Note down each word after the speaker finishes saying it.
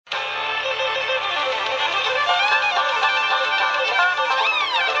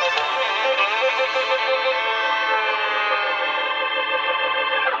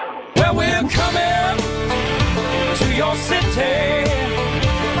your city.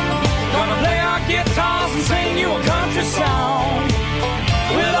 Gonna play our guitars and sing you a country song.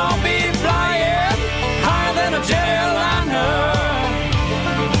 We'll all be flying higher than a jetliner.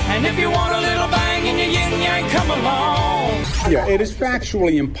 And if you want a little bang in your yin-yang, come along. Yeah, it is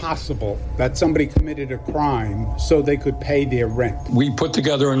factually impossible that somebody committed a crime so they could pay their rent. We put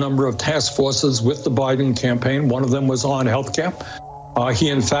together a number of task forces with the Biden campaign. One of them was on health care. He,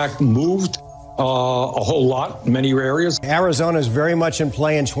 in fact, moved a whole lot, many areas. Arizona is very much in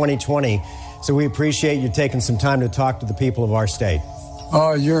play in 2020, so we appreciate you taking some time to talk to the people of our state.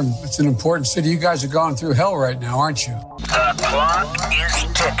 Oh, it's an important city. You guys are going through hell right now, aren't you? The clock is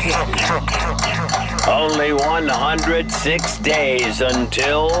ticking. Only 106 days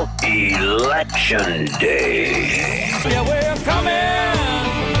until Election Day. Yeah, we're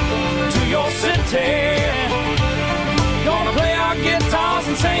coming to your city. Gonna play our guitars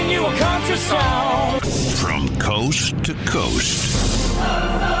and sing you a country song. From coast to coast.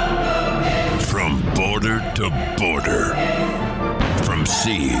 From border to border. From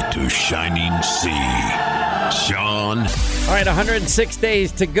sea to shining sea. Sean. All right, 106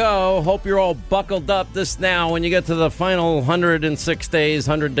 days to go. Hope you're all buckled up this now. When you get to the final 106 days,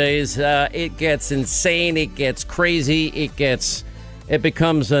 100 days, it gets insane. It gets crazy. It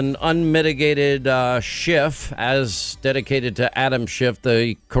becomes an unmitigated Schiff, as dedicated to Adam Schiff,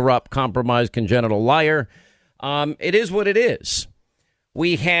 the corrupt, compromised, congenital liar. It is what it is.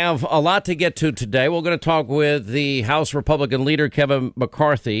 We have a lot to get to today. We're going to talk with the House Republican leader, Kevin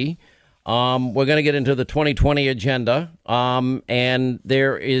McCarthy. We're going to get into the 2020 agenda. And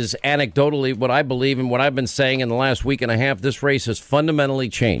there is anecdotally what I believe and what I've been saying in the last week and a half. This race has fundamentally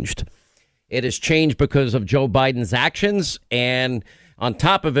changed. It has changed because of Joe Biden's actions. And on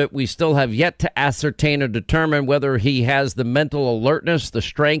top of it, we still have yet to ascertain or determine whether he has the mental alertness, the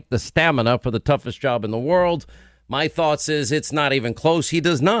strength, the stamina for the toughest job in the world. My thoughts is it's not even close. He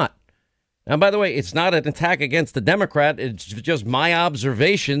does not. And by the way, it's not an attack against the Democrat. It's just my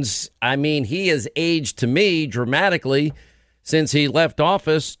observations. I mean, he has aged to me dramatically since he left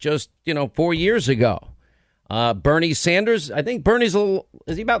office just, 4 years ago. Bernie Sanders, I think Bernie's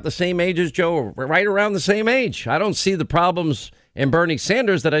is he about the same age as Joe, or right around the same age? I don't see the problems in Bernie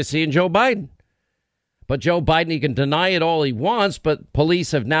Sanders that I see in Joe Biden. But Joe Biden, he can deny it all he wants, but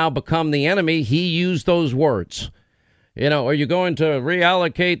police have now become the enemy. He used those words. Are you going to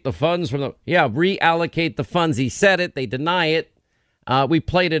reallocate the funds from the... Yeah, reallocate the funds. He said it. They deny it. We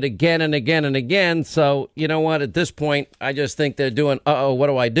played it again and again and again. So, you know what? At this point, I just think they're doing, what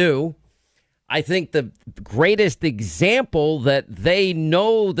do I do? I think the greatest example that they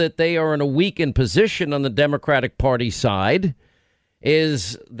know that they are in a weakened position on the Democratic Party side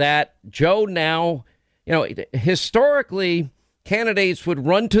is that Joe now, historically, candidates would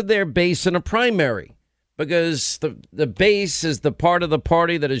run to their base in a primary, because the base is the part of the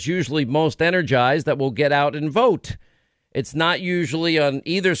party that is usually most energized, that will get out and vote. It's not usually on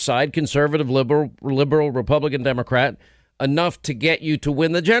either side, conservative, liberal, Republican, Democrat, enough to get you to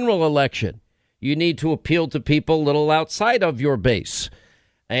win the general election. You need to appeal to people a little outside of your base.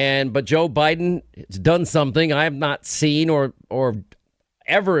 But Joe Biden has done something I have not seen or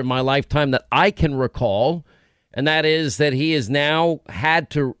ever in my lifetime that I can recall, and that is that he has now had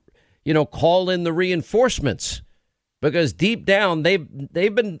to call in the reinforcements, because deep down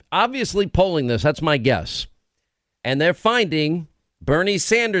they've been obviously polling this. That's my guess. And they're finding Bernie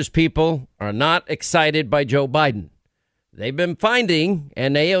Sanders people are not excited by Joe Biden. They've been finding,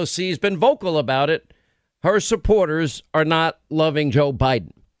 and AOC has been vocal about it, her supporters are not loving Joe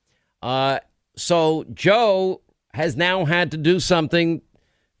Biden. So Joe has now had to do something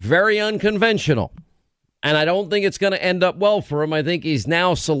very unconventional. And I don't think it's going to end up well for him. I think he's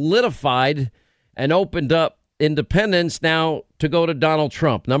now solidified and opened up independence now to go to Donald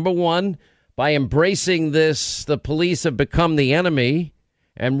Trump. Number one, by embracing this, the police have become the enemy,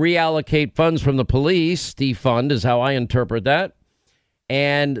 and reallocate funds from the police. Defund is how I interpret that.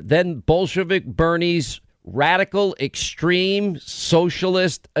 And then Bolshevik Bernie's radical, extreme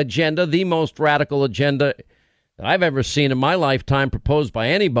socialist agenda, the most radical agenda that I've ever seen in my lifetime proposed by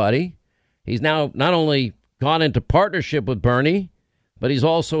anybody. He's now not only gone into partnership with Bernie, but he's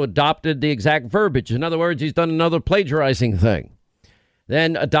also adopted the exact verbiage. In other words, he's done another plagiarizing thing.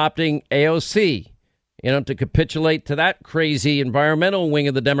 Then adopting AOC, to capitulate to that crazy environmental wing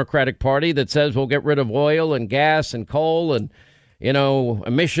of the Democratic Party that says we'll get rid of oil and gas and coal and,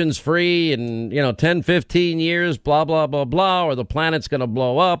 emissions free and, 10, 15 years, blah, blah, blah, blah, or the planet's going to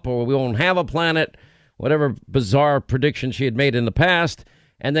blow up, or we won't have a planet, whatever bizarre prediction she had made in the past.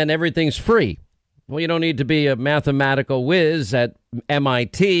 And then everything's free. Well, you don't need to be a mathematical whiz at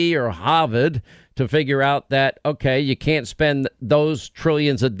MIT or Harvard to figure out that, okay, you can't spend those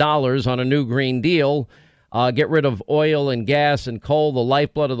trillions of dollars on a new Green Deal, get rid of oil and gas and coal, the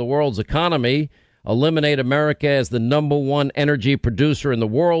lifeblood of the world's economy, eliminate America as the number one energy producer in the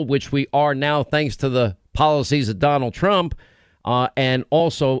world, which we are now thanks to the policies of Donald Trump, and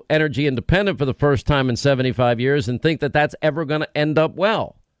also energy independent for the first time in 75 years, and think that that's ever going to end up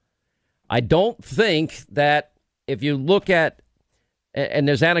well. I don't think that if you look at, and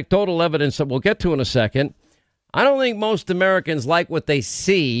there's anecdotal evidence that we'll get to in a second, I don't think most Americans like what they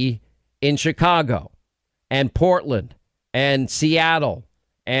see in Chicago and Portland and Seattle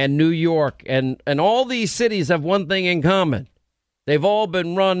and New York, and all these cities have one thing in common. They've all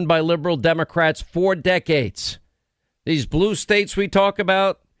been run by liberal Democrats for decades. These blue states we talk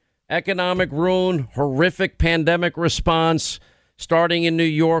about, economic ruin, horrific pandemic response, starting in New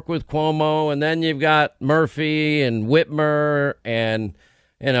York with Cuomo, and then you've got Murphy and Whitmer and,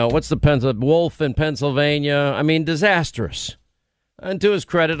 what's the Wolf in Pennsylvania. I mean, disastrous. And to his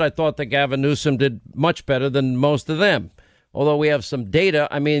credit, I thought that Gavin Newsom did much better than most of them. Although we have some data,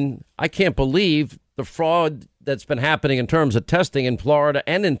 I mean, I can't believe the fraud that's been happening in terms of testing in Florida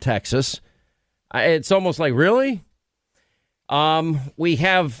and in Texas. It's almost like, really? We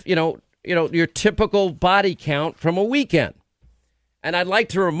have, your typical body count from a weekend. And I'd like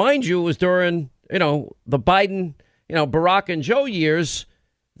to remind you, it was during, the Biden, Barack and Joe years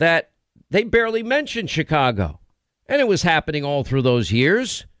that they barely mentioned Chicago. And it was happening all through those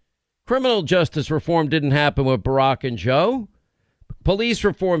years. Criminal justice reform didn't happen with Barack and Joe. Police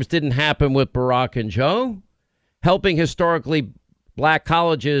reforms didn't happen with Barack and Joe. Helping historically black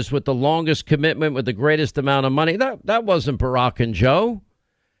colleges with the longest commitment with the greatest amount of money, that wasn't Barack and Joe.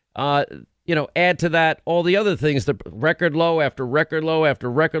 Add to that all the other things, the record low after record low after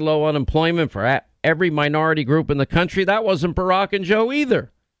record low unemployment for every minority group in the country. That wasn't Barack and Joe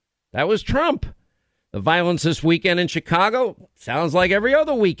either. That was Trump. The violence this weekend in Chicago sounds like every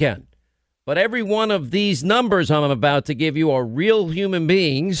other weekend. But every one of these numbers I'm about to give you are real human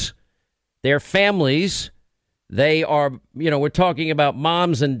beings, their families. They are, we're talking about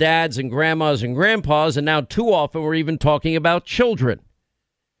moms and dads and grandmas and grandpas, and now too often we're even talking about children.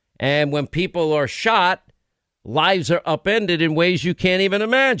 And when people are shot, lives are upended in ways you can't even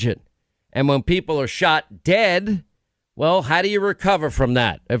imagine. And when people are shot dead, well, how do you recover from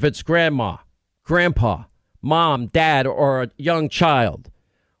that? If it's grandma, grandpa, mom, dad, or a young child,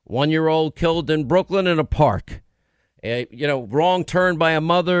 1-year-old killed in Brooklyn in a park, wrong turn by a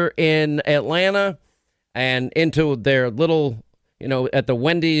mother in Atlanta and into their little, at the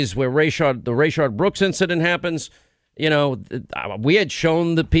Wendy's where the Rayshard Brooks incident happens. We had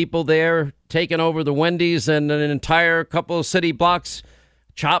shown the people there taking over the Wendy's and an entire couple of city blocks,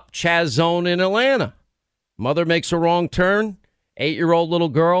 Chop Chaz zone in Atlanta. Mother makes a wrong turn. 8-year-old little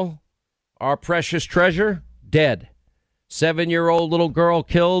girl, our precious treasure, dead. 7-year-old little girl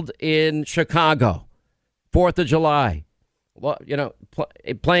killed in Chicago. 4th of July. Well,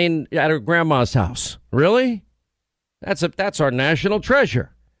 playing at her grandma's house. Really? That's our national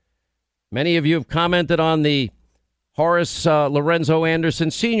treasure. Many of you have commented on the Horace Lorenzo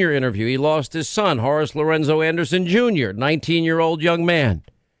Anderson Sr. interview. He lost his son, Horace Lorenzo Anderson Jr., 19-year-old young man.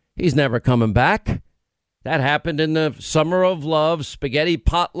 He's never coming back. That happened in the Summer of Love Spaghetti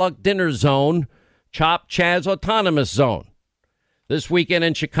Potluck Dinner Zone, Chop Chaz Autonomous Zone. This weekend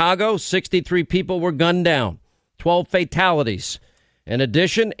in Chicago, 63 people were gunned down, 12 fatalities. In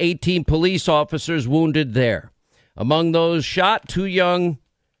addition, 18 police officers wounded there. Among those shot, 2 young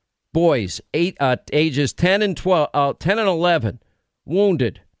boys, ages 10 and 11,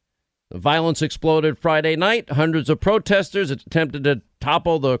 wounded. The violence exploded Friday night. Hundreds of protesters attempted to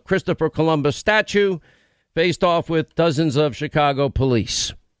topple the Christopher Columbus statue, faced off with dozens of Chicago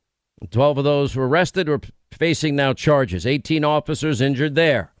police. 12 of those were arrested or facing now charges. 18 officers injured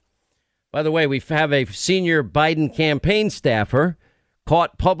there. By the way, we have a senior Biden campaign staffer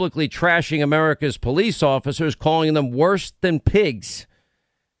caught publicly trashing America's police officers, calling them worse than pigs.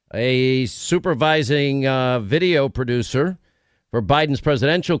 A supervising video producer for Biden's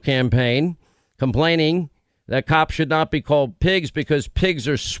presidential campaign complaining that cops should not be called pigs because pigs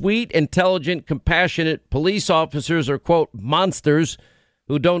are sweet, intelligent, compassionate police officers are, quote, monsters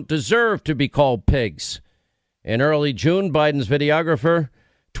who don't deserve to be called pigs. In early June, Biden's videographer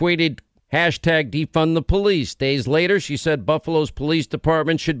tweeted, hashtag defund the police. Days later, she said Buffalo's police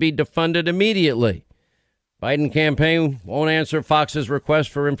department should be defunded immediately. Biden campaign won't answer Fox's request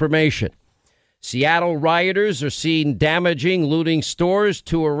for information. Seattle rioters are seen damaging, looting stores.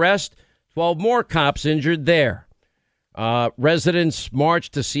 2 arrests, 12 more cops injured there. Residents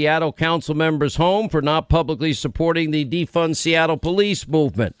marched to Seattle council members' home for not publicly supporting the defund Seattle police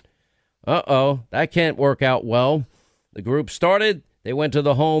movement. Uh-oh, that can't work out well. The group started. They went to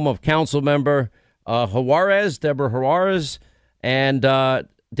the home of council member Deborah Juarez, and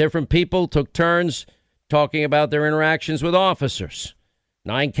different people took turns talking about their interactions with officers.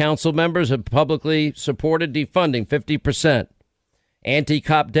 9 council members have publicly supported defunding 50%.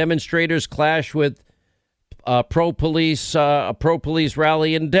 Anti-cop demonstrators clash with a pro-police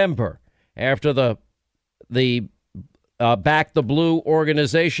rally in Denver after the Back the Blue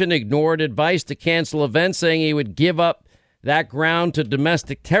organization ignored advice to cancel events, saying he would give up that ground to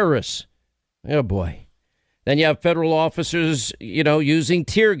domestic terrorists. Oh, boy. Then you have federal officers, using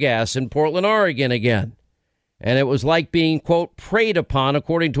tear gas in Portland, Oregon again. And it was like being, quote, preyed upon,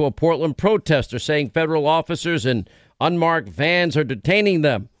 according to a Portland protester, saying federal officers in unmarked vans are detaining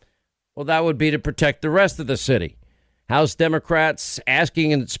them. Well, that would be to protect the rest of the city. House Democrats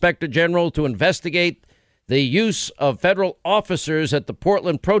asking Inspector General to investigate the use of federal officers at the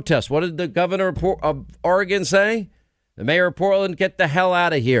Portland protest. What did the governor of Oregon say? The mayor of Portland, get the hell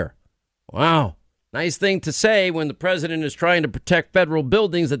out of here. Wow. Nice thing to say when the president is trying to protect federal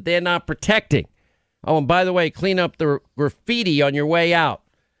buildings that they're not protecting. Oh, and by the way, clean up the graffiti on your way out.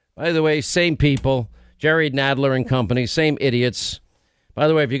 By the way, same people, Jerry Nadler and company, same idiots. By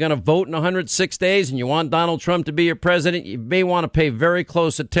the way, if you're going to vote in 106 days and you want Donald Trump to be your president, you may want to pay very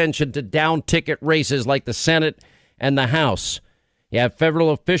close attention to down-ticket races like the Senate and the House. You have federal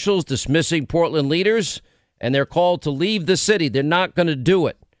officials dismissing Portland leaders, and they're called to leave the city. They're not going to do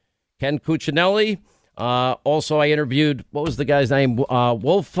it. Ken Cuccinelli. Also, I interviewed, what was the guy's name?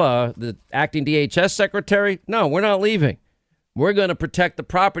 Wolf, the acting DHS secretary. No, we're not leaving. We're going to protect the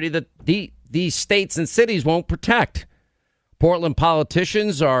property that these states and cities won't protect. Portland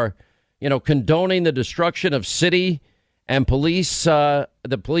politicians are, condoning the destruction of city and police. The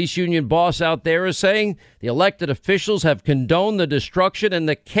police union boss out there is saying the elected officials have condoned the destruction and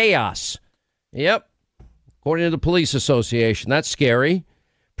the chaos. Yep. According to the police association. That's scary.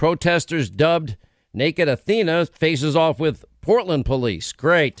 Protesters dubbed Naked Athena faces off with Portland police.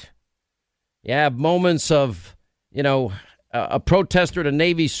 Great. You have moments of, a protester in a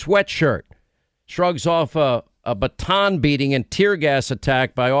Navy sweatshirt shrugs off a baton beating and tear gas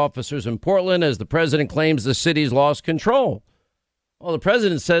attack by officers in Portland as the president claims the city's lost control. Well, the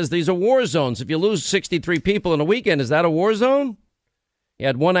president says these are war zones. If you lose 63 people in a weekend, is that a war zone? You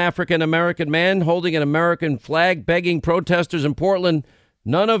had one African-American man holding an American flag begging protesters in Portland,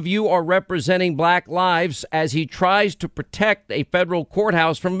 none of you are representing black lives, as he tries to protect a federal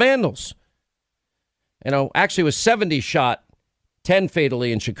courthouse from vandals. Actually it was 70 shot, 10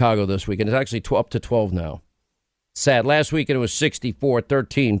 fatally in Chicago this weekend. It's actually up to 12 now. Sad. Last weekend it was 64,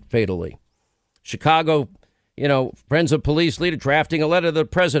 13 fatally. Chicago, Friends of Police leader drafting a letter to the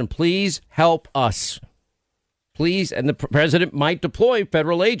president. Please help us. Please. And the president might deploy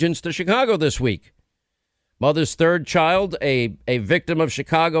federal agents to Chicago this week. Mother's third child, a victim of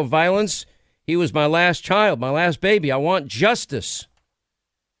Chicago violence. He was my last child, my last baby. I want justice.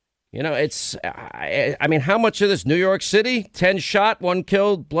 How much of this? New York City, 10 shot, 1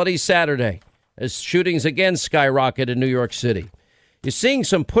 killed, bloody Saturday, as shootings again skyrocket in New York City. You're seeing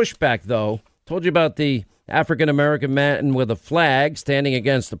some pushback, though. Told you about the African-American man with a flag standing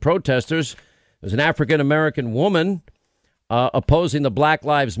against the protesters. There's an African-American woman opposing the Black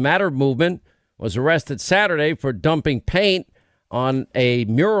Lives Matter movement, was arrested Saturday for dumping paint on a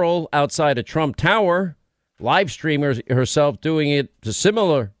mural outside a Trump Tower, live streaming herself doing it to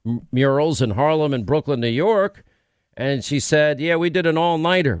similar murals in Harlem and Brooklyn, New York. And she said, yeah, we did an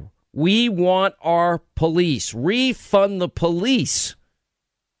all-nighter. We want our police. Refund the police.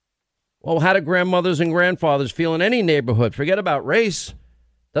 Well, how do grandmothers and grandfathers feel in any neighborhood? Forget about race.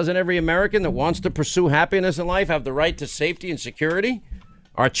 Doesn't every American that wants to pursue happiness in life have the right to safety and security?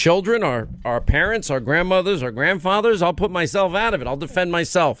 Our children, our parents, our grandmothers, our grandfathers. I'll put myself out of it. I'll defend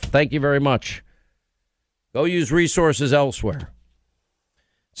myself. Thank you very much. Go use resources elsewhere.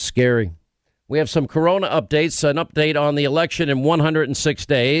 Scary. We have some corona updates, an update on the election in 106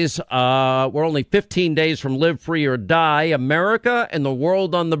 days. We're only 15 days from live free or die. America and the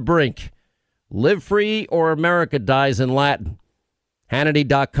world on the brink. Live free or America dies in Latin.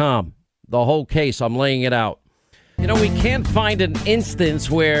 Hannity.com. The whole case. I'm laying it out. We can't find an instance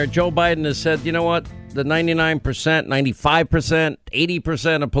where Joe Biden has said, you know what, the 99%, 95%,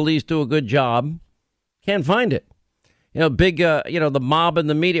 80% of police do a good job. Can't find it. The mob and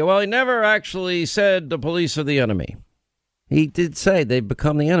the media. Well, he never actually said the police are the enemy. He did say they've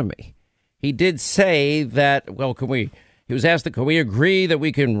become the enemy. He did say that, he was asked, can we agree that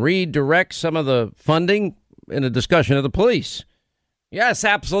we can redirect some of the funding in a discussion of the police? Yes,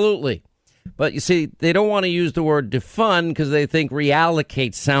 absolutely. But you see, they don't want to use the word defund because they think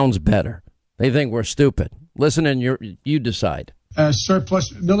reallocate sounds better. They think we're stupid. Listen, and you decide.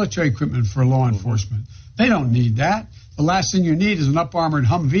 Surplus military equipment for law enforcement. They don't need that. The last thing you need is an up-armored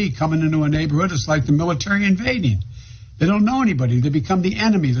Humvee coming into a neighborhood. It's like the military invading. They don't know anybody. They become the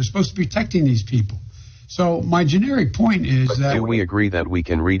enemy. They're supposed to be protecting these people. So my generic point is that... Do we agree that we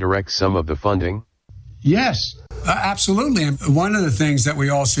can redirect some of the funding? Yes, absolutely. And one of the things that we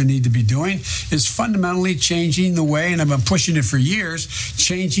also need to be doing is fundamentally changing the way, and I've been pushing it for years,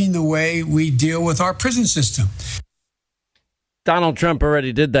 changing the way we deal with our prison system. Donald Trump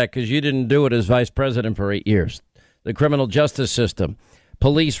already did that because you didn't do it as vice president for 8 years. The criminal justice system,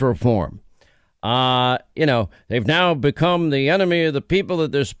 police reform. They've now become the enemy of the people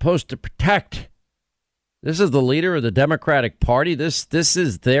that they're supposed to protect. This is the leader of the Democratic Party. This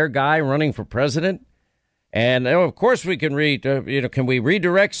is their guy running for president. And of course we can can we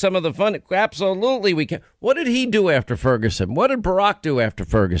redirect some of the funding? Absolutely we can. What did he do after Ferguson? What did Barack do after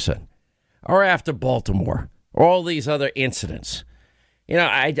Ferguson? Or after Baltimore? Or all these other incidents?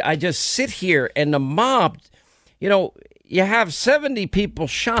 I just sit here and the mob, you have 70 people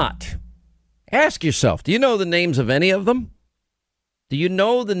shot. Ask yourself, do you know the names of any of them? Do you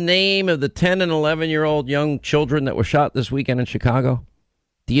know the name of the 10 and 11-year-old young children that were shot this weekend in Chicago?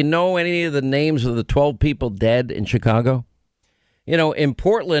 Do you know any of the names of the 12 people dead in Chicago? In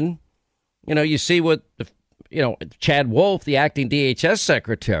Portland, you see what, Chad Wolf, the acting DHS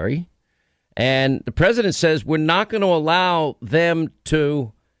secretary, and the president says we're not going to allow them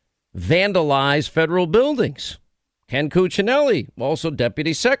to vandalize federal buildings. Ken Cuccinelli, also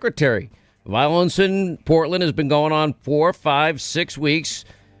deputy secretary. Violence in Portland has been going on 4, 5, 6 weeks.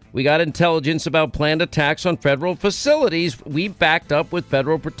 We got intelligence about planned attacks on federal facilities. We backed up with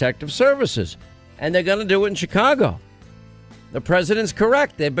Federal Protective Services. And they're going to do it in Chicago. The president's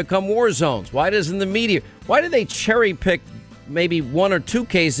correct. They've become war zones. Why doesn't the media? Why do they cherry pick maybe 1 or 2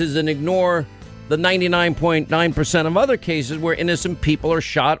 cases and ignore the 99.9% of other cases where innocent people are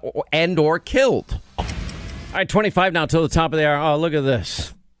shot or killed? All right, 25 now till the top of the hour. Oh, look at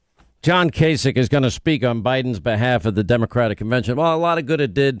this. John Kasich is going to speak on Biden's behalf at the Democratic Convention. Well, a lot of good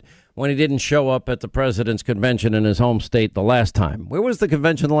it did when he didn't show up at the president's convention in his home state the last time. Where was the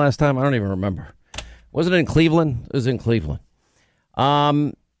convention the last time? I don't even remember. Wasn't it in Cleveland? It was in Cleveland.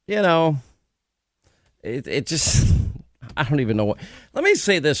 It just, I don't even know what. Let me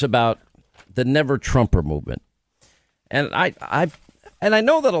say this about the Never Trumper movement. And I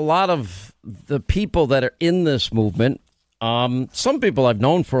know that a lot of the people that are in this movement, some people I've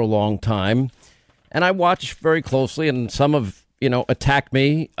known for a long time, and I watch very closely, and some have, attacked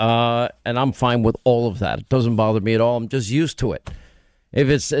me, and I'm fine with all of that. It doesn't bother me at all. I'm just used to it. If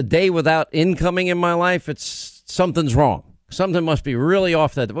it's a day without incoming in my life, something's wrong. Something must be really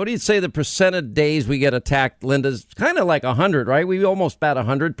off that. What do you say the percent of days we get attacked, Linda's kind of like 100, right? We almost bat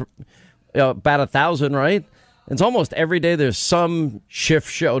 100, about 1,000, right? It's almost every day there's some shift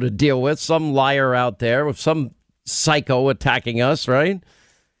show to deal with, some liar out there with some psycho attacking us, right?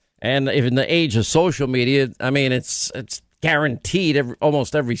 And if in the age of social media, I mean, it's guaranteed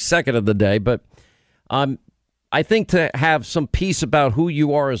almost every second of the day. But I think to have some peace about who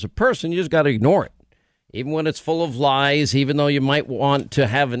you are as a person, you just got to ignore it. Even when it's full of lies, even though you might want to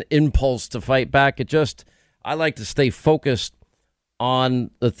have an impulse to fight back, I like to stay focused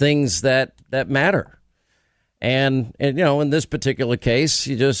on the things that matter. And in this particular case,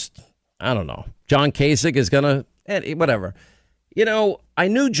 I don't know. John Kasich is going to, whatever. I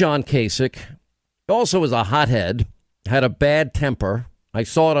knew John Kasich also was a hothead, had a bad temper. I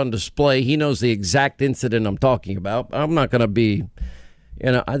saw it on display. He knows the exact incident I'm talking about. I'm not going to be,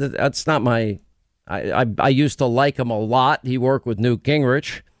 that's not my, I used to like him a lot. He worked with Newt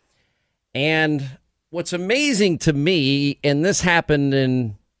Gingrich. And what's amazing to me, and this happened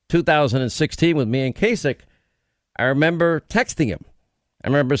in 2016 with me and Kasich, I remember texting him. I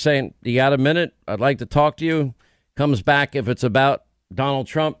remember saying, you got a minute? I'd like to talk to you. Comes back, if it's about Donald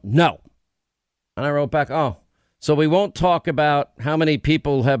Trump, no. And I wrote back, so we won't talk about how many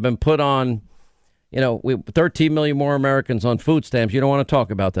people have been put on, 13 million more Americans on food stamps. You don't want to talk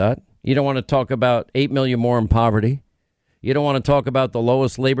about that. You don't want to talk about 8 million more in poverty. You don't want to talk about the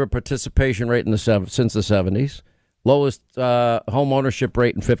lowest labor participation rate since the 70s, lowest home ownership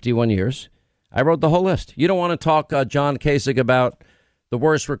rate in 51 years. I wrote the whole list. You don't want to talk, John Kasich, about the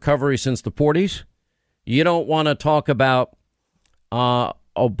worst recovery since the 40s. You don't want to talk about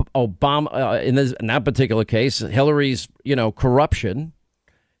Obama, in that particular case, Hillary's, corruption.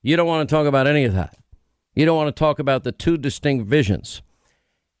 You don't want to talk about any of that. You don't want to talk about the two distinct visions.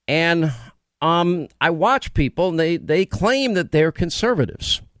 And I watch people, and they claim that they're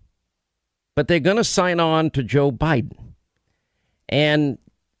conservatives. but they're going to sign on to Joe Biden. And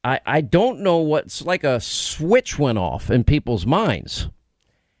I don't know what's like a switch went off in people's minds.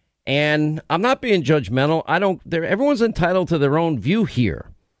 And I'm not being judgmental. Everyone's entitled to their own view here.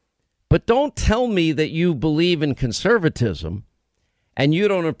 But don't tell me that you believe in conservatism and you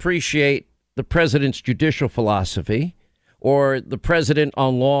don't appreciate the president's judicial philosophy or the president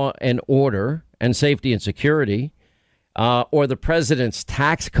on law and order and safety and security, or the president's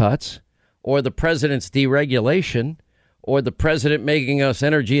tax cuts, or the president's deregulation, or the president making us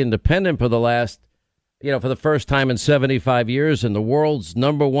energy independent for the first time in 75 years and the world's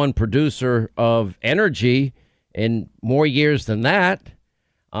number one producer of energy in more years than that.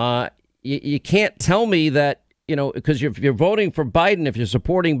 You can't tell me that, because if you're voting for Biden, if you're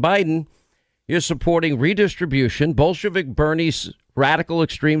supporting Biden, you're supporting redistribution, Bolshevik Bernie's radical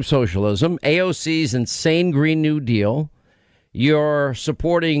extreme socialism, AOC's insane Green New Deal. You're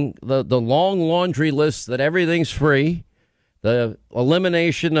supporting the long laundry list that everything's free, the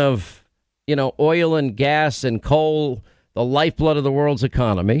elimination of, oil and gas and coal, the lifeblood of the world's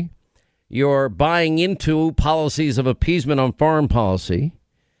economy. You're buying into policies of appeasement on foreign policy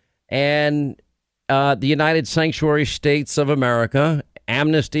and the United Sanctuary States of America,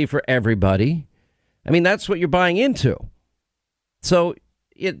 amnesty for everybody. I mean, that's what you're buying into. So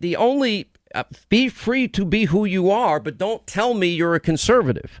be free to be who you are, but don't tell me you're a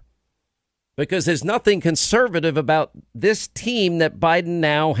conservative, because there's nothing conservative about this team that Biden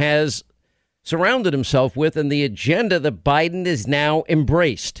now has surrounded himself with and the agenda that Biden is now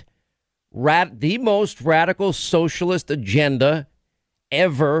embraced. The most radical socialist agenda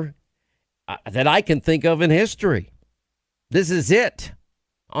ever that I can think of in history. This is it,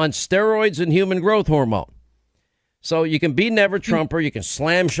 on steroids and human growth hormone. So you can be never Trumper, you can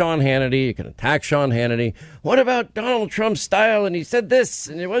slam Sean Hannity, you can attack Sean Hannity. What about Donald Trump's style? And he said this,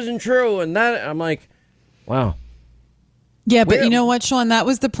 and it wasn't true, and that. I'm like, wow. Yeah, but you know what, Sean? That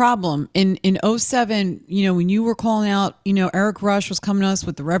was the problem. In 2007, when you were calling out, Eric Rush was coming to us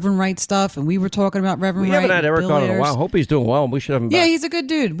with the Reverend Wright stuff, and we were talking about Reverend Wright. We haven't had Eric on in a while. Hope he's doing well. We should have him back. Yeah, he's a good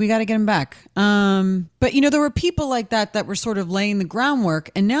dude. We got to get him back. But, there were people like that were sort of laying the groundwork.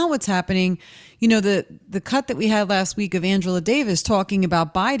 And now what's happening, the cut that we had last week of Angela Davis talking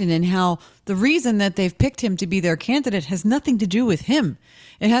about Biden and how the reason that they've picked him to be their candidate has nothing to do with him.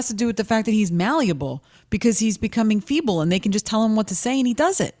 It has to do with the fact that he's malleable because he's becoming feeble and they can just tell him what to say and he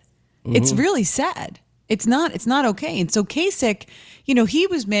does it. Mm-hmm. It's really sad. It's not okay. And so Kasich, he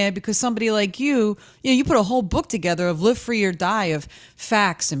was mad because somebody like you put a whole book together of live free or die, of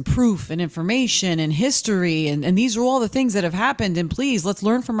facts and proof and information and history. And these are all the things that have happened. And please, let's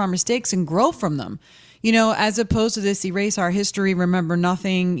learn from our mistakes and grow from them. As opposed to this erase our history, remember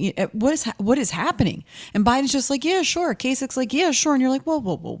nothing. What is happening? And Biden's just like, yeah, sure. Kasich's like, yeah, sure. And you're like,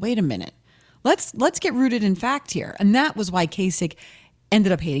 whoa, wait a minute. Let's get rooted in fact here. And that was why Kasich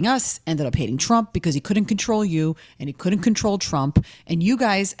ended up hating us, ended up hating Trump, because he couldn't control you and he couldn't control Trump. And you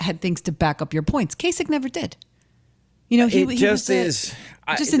guys had things to back up your points. Kasich never did. He just is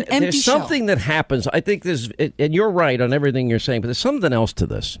just an empty there's something shell. That happens. I think and you're right on everything you're saying, but there's something else to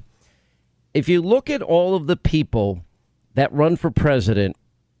this. If you look at all of the people that run for president,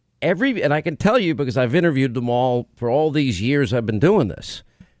 and I can tell you because I've interviewed them all for all these years I've been doing this.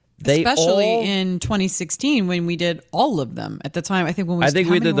 Especially in 2016 when we did all of them at the time. I think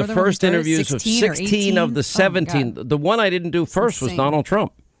we did the first interviews of 16 of the 17. The one I didn't do first was Donald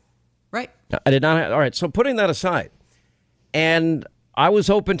Trump. Right. I did not. All right. So putting that aside, and I was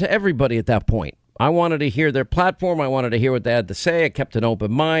open to everybody at that point. I wanted to hear their platform. I wanted to hear what they had to say. I kept an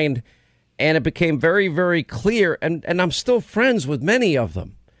open mind. And it became very, very clear. And I'm still friends with many of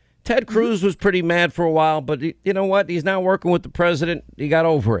them. Ted Cruz was pretty mad for a while, but you know what? He's now working with the president. He got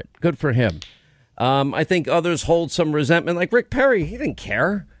over it. Good for him. I think others hold some resentment, like Rick Perry. He didn't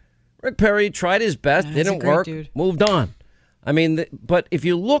care. Rick Perry tried his best. Didn't work. Dude. Moved on. I mean, but if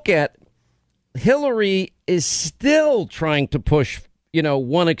you look at Hillary is still trying to push,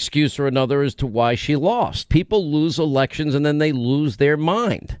 one excuse or another as to why she lost. People lose elections and then they lose their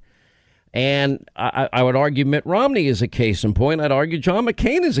mind. And I would argue Mitt Romney is a case in point. I'd argue John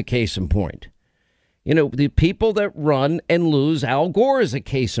McCain is a case in point. The people that run and lose, Al Gore is a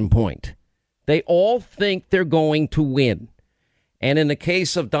case in point. They all think they're going to win. And in the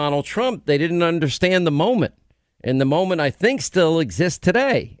case of Donald Trump, they didn't understand the moment. And the moment, I think, still exists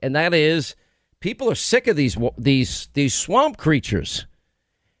today. And that is people are sick of these swamp creatures.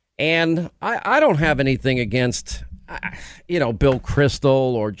 And I don't have anything against Bill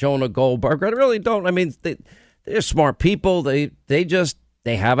Kristol or Jonah Goldberg. I really don't. I mean, they're smart people. They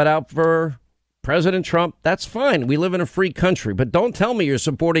have it out for President Trump. That's fine. We live in a free country. But don't tell me you're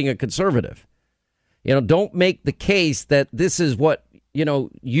supporting a conservative. Don't make the case that this is what,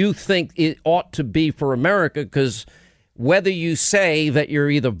 you think it ought to be for America, because whether you say that you're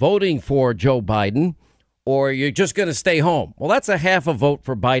either voting for Joe Biden or you're just going to stay home, well, that's a half a vote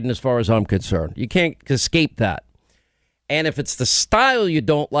for Biden as far as I'm concerned. You can't escape that. And if it's the style you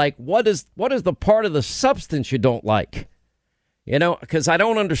don't like, what is the part of the substance you don't like? Because I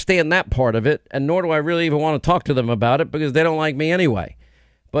don't understand that part of it, and nor do I really even want to talk to them about it because they don't like me anyway.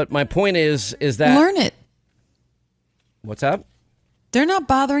 But my point is that... Learn it. What's that? They're not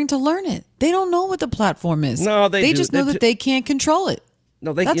bothering to learn it. They don't know what the platform is. No, they do. Just know that they can't control it.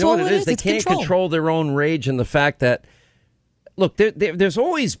 No, you know what it is? They can't control their own rage, and the fact that, look, there's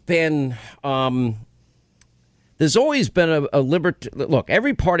always been... There's always been a liberty. Look,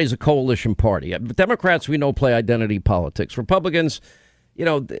 every party is a coalition party. Democrats, we know, play identity politics. Republicans,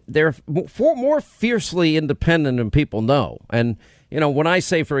 they're more fiercely independent than people know. And, when I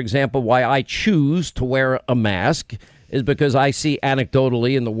say, for example, why I choose to wear a mask is because I see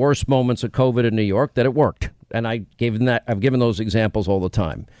anecdotally in the worst moments of COVID in New York that it worked. And I've given those examples all the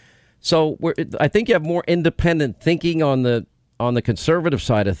time. So I think you have more independent thinking on the conservative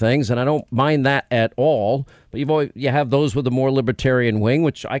side of things, and I don't mind that at all. But you have those with a more libertarian wing,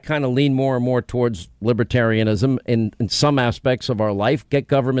 which I kind of lean more and more towards libertarianism in some aspects of our life. Get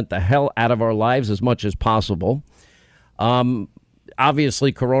government the hell out of our lives as much as possible.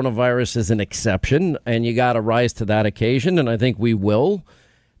 Obviously, coronavirus is an exception, and you got to rise to that occasion, and I think we will.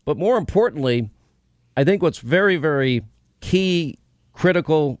 But more importantly, I think what's very, very key,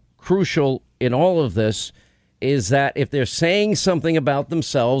 critical, crucial in all of this is that if they're saying something about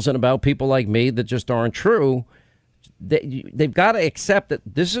themselves and about people like me that just aren't true, they've got to accept that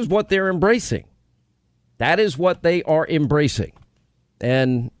this is what they're embracing. That is what they are embracing.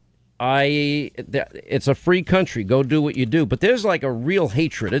 And it's a free country. Go do what you do. But there's like a real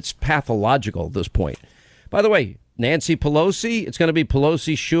hatred. It's pathological at this point. By the way, Nancy Pelosi, it's going to be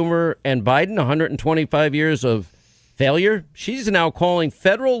Pelosi, Schumer, and Biden, 125 years of failure. She's now calling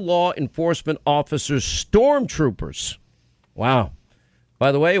federal law enforcement officers stormtroopers. Wow.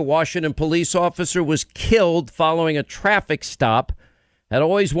 By the way, a Washington police officer was killed following a traffic stop, had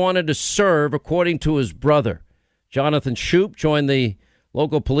always wanted to serve, according to his brother. Jonathan Shoup joined the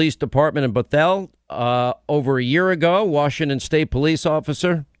local police department in Bethel over a year ago. Washington State police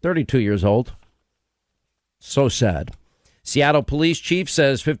officer, 32 years old. So sad. Seattle police chief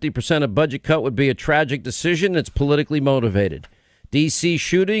says 50% of budget cut would be a tragic decision. It's politically motivated. D.C.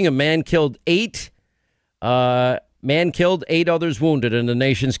 shooting, a man killed 8. Man killed 8 others wounded in the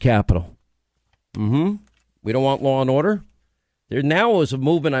nation's capital. We don't want law and order. There now is a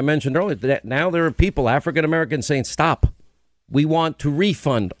movement I mentioned earlier. That now there are people, African Americans, saying, stop. We want to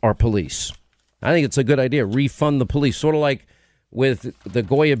refund our police. I think it's a good idea. Refund the police. Sort of like with the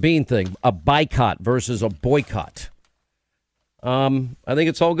Goya Bean thing, a boycott versus a boycott. I think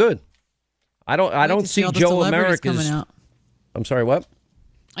it's all good. I don't see Joe America's. I'm sorry, what?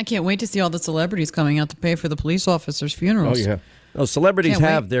 I can't wait to see all the celebrities coming out to pay for the police officers' funerals. Oh, yeah. No, celebrities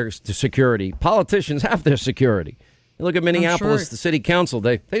have their security. Politicians have their security. You look at Minneapolis, the city council,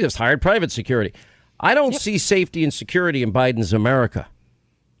 they just hired private security. I don't see safety and security in Biden's America.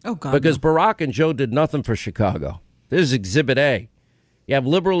 Oh, God. Because Barack and Joe did nothing for Chicago. This is Exhibit A. You have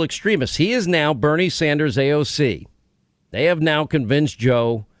liberal extremists. He is now Bernie Sanders' AOC. They have now convinced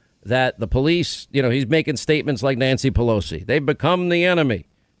Joe that the police, he's making statements like Nancy Pelosi. They've become the enemy.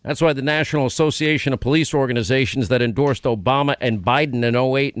 That's why the National Association of Police Organizations that endorsed Obama and Biden in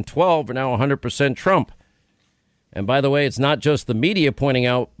 08 and 12 are now 100% Trump. And by the way, it's not just the media pointing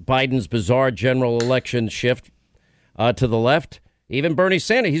out Biden's bizarre general election shift to the left. Even Bernie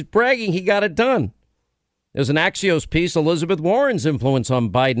Sanders, he's bragging he got it done. There's an Axios piece. Elizabeth Warren's influence on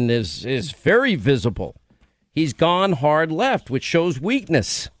Biden is very visible. He's gone hard left, which shows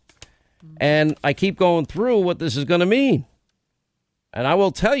weakness. And I keep going through what this is going to mean. And I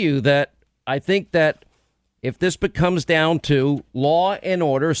will tell you that I think that if this becomes down to law and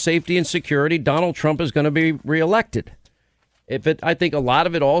order, safety and security, Donald Trump is going to be reelected. I think a lot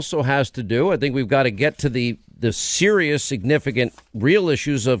of it also has to do, I think we've got to get to the serious, significant, real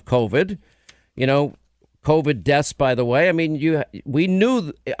issues of COVID. COVID deaths, by the way. I mean, we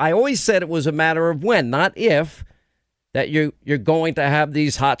knew. I always said it was a matter of when, not if, that you're going to have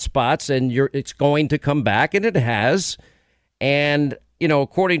these hot spots and it's going to come back, and it has. And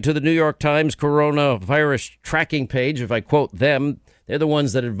according to the New York Times coronavirus tracking page, if I quote them, they're the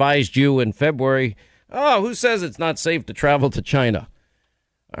ones that advised you in February. Oh, who says it's not safe to travel to China?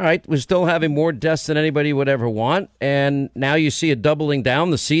 All right, we're still having more deaths than anybody would ever want. And now you see a doubling down.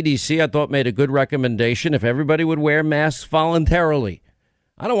 The CDC, I thought, made a good recommendation. If everybody would wear masks voluntarily,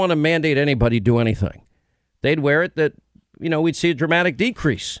 I don't want to mandate anybody do anything. They'd wear it, that, we'd see a dramatic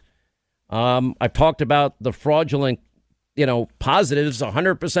decrease. I've talked about the fraudulent, positives,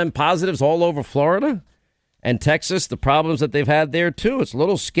 100% positives all over Florida and Texas, the problems that they've had there, too. It's a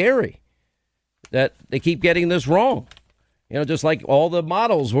little scary that they keep getting this wrong. Just like all the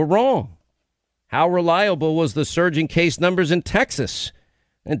models were wrong. How reliable was the surging case numbers in Texas?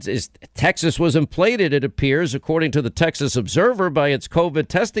 Texas was inflated, it appears, according to the Texas Observer, by its COVID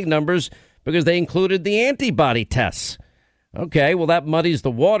testing numbers because they included the antibody tests. Okay, well, that muddies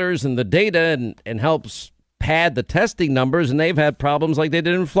the waters and the data and helps pad the testing numbers, and they've had problems like they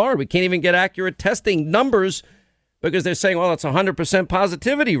did in Florida. We can't even get accurate testing numbers because they're saying, well, it's a 100%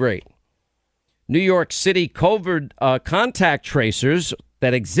 positivity rate. New York City COVID contact tracers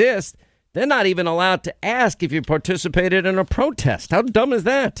that exist, they're not even allowed to ask if you participated in a protest. How dumb is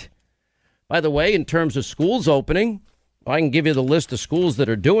that? By the way, in terms of schools opening, I can give you the list of schools that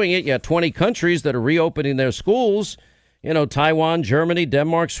are doing it. You have 20 countries that are reopening their schools. Taiwan, Germany,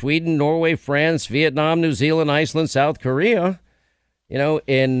 Denmark, Sweden, Norway, France, Vietnam, New Zealand, Iceland, South Korea.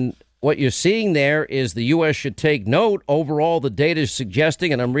 And what you're seeing there is the U.S. should take note. Overall, the data is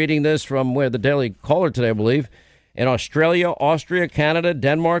suggesting, and I'm reading this from the Daily Caller today, I believe, in Australia, Austria, Canada,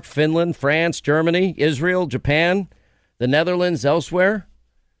 Denmark, Finland, France, Germany, Israel, Japan, the Netherlands, elsewhere.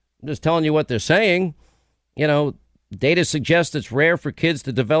 I'm just telling you what they're saying. Data suggests it's rare for kids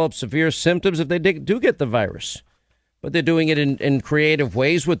to develop severe symptoms if they do get the virus. But they're doing it in creative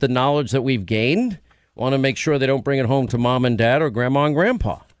ways with the knowledge that we've gained. Want to make sure they don't bring it home to mom and dad or grandma and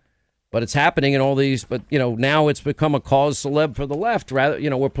grandpa. But it's happening in all these. But, now it's become a cause celeb for the left. Rather,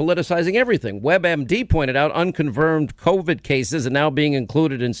 we're politicizing everything. WebMD pointed out unconfirmed COVID cases are now being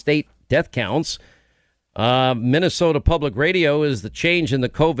included in state death counts. Minnesota Public Radio is the change in the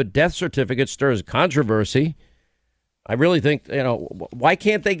COVID death certificate stirs controversy. I really think, why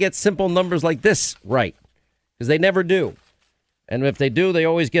can't they get simple numbers like this right? Because they never do. And if they do, they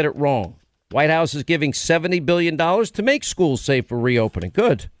always get it wrong. White House is giving $70 billion to make schools safe for reopening.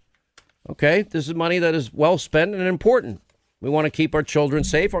 Good. Okay, this is money that is well spent and important. We want to keep our children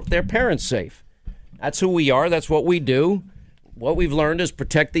safe or their parents safe. That's who we are. That's what we do. What we've learned is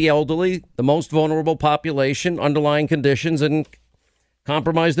protect the elderly, the most vulnerable population, underlying conditions, and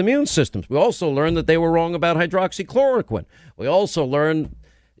compromised immune systems. We also learned that they were wrong about hydroxychloroquine. We also learned,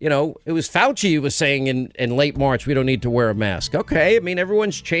 it was Fauci who was saying in late March, we don't need to wear a mask. Okay,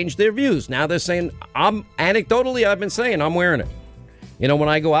 everyone's changed their views. Now they're saying, anecdotally, I've been saying I'm wearing it. When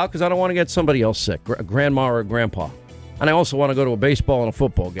I go out, because I don't want to get somebody else sick, grandma or grandpa. And I also want to go to a baseball and a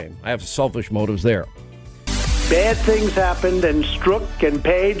football game. I have selfish motives there. Bad things happened, and Strzok and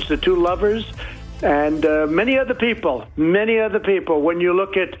Page, the two lovers, and many other people. When you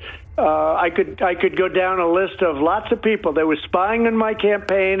look at, I could go down a list of lots of people. They were spying on my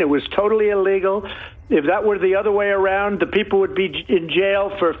campaign. It was totally illegal. If that were the other way around, the people would be in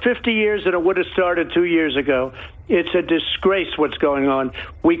jail for 50 years, and it would have started 2 years ago. It's a disgrace what's going on.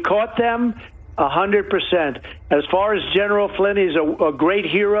 We caught them 100%. As far as General Flynn, he's a great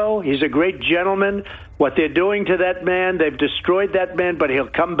hero. He's a great gentleman. What they're doing to that man, they've destroyed that man, but he'll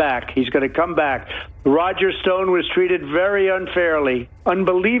come back. He's going to come back. Roger Stone was treated very unfairly,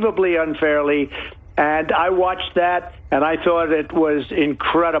 unbelievably unfairly. And I watched that, and I thought it was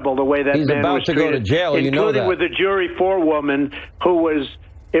incredible the way that He's man about was to treated, go to jail, including with the jury forewoman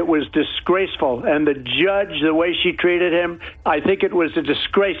it was disgraceful. And the judge, the way she treated him, I think it was a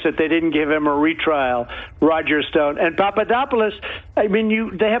disgrace that they didn't give him a retrial, Roger Stone. And Papadopoulos,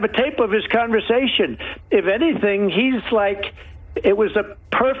 they have a tape of his conversation. If anything, he's like, it was a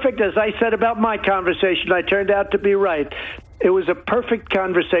perfect, as I said about my conversation, I turned out to be right. It was a perfect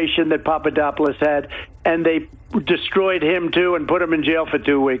conversation that Papadopoulos had, and they destroyed him, too, and put him in jail for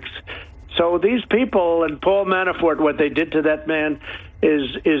 2 weeks. So these people and Paul Manafort, what they did to that man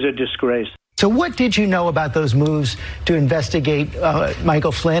is a disgrace. So what did you know about those moves to investigate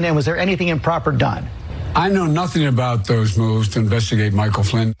Michael Flynn, and was there anything improper done? I know nothing about those moves to investigate Michael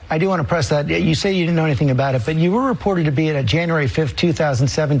Flynn. I do want to press that. You say you didn't know anything about it, but you were reported to be at a January 5th,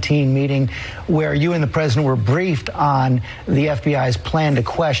 2017 meeting where you and the president were briefed on the FBI's plan to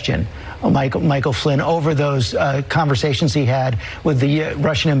question Michael Flynn over those conversations he had with the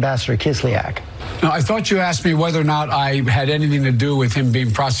Russian ambassador Kislyak. No, I thought you asked me whether or not I had anything to do with him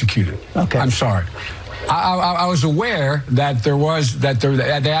being prosecuted. Okay. I'm sorry. I was aware that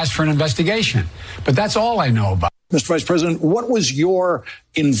they asked for an investigation, but that's all I know about. Mr. Vice President, what was your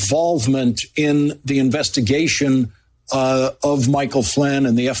involvement in the investigation of Michael Flynn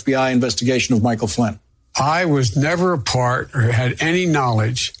and the FBI investigation of Michael Flynn? I was never a part or had any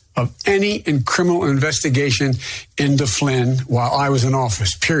knowledge of any criminal investigation into Flynn while I was in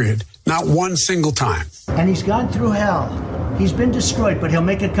office, period. Not one single time. And he's gone through hell. He's been destroyed, but he'll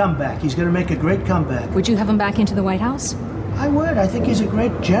make a comeback. He's going to make a great comeback. Would you have him back into the White House? I would. I think he's a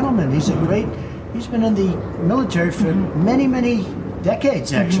great gentleman. He's been in the military for many, many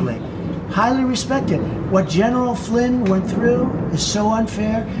decades, actually. Highly respected. What General Flynn went through is so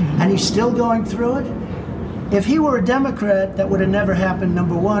unfair, and he's still going through it. If he were a Democrat, that would have never happened,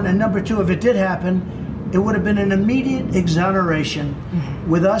 number one. And number two, if it did happen, it would have been an immediate exoneration.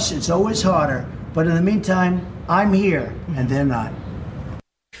 With us, it's always harder. But in the meantime, I'm here, and they're not.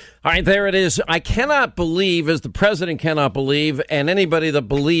 All right, there it is. I cannot believe, as the president cannot believe, and anybody that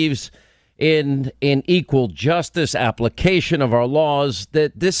believes in equal justice application of our laws,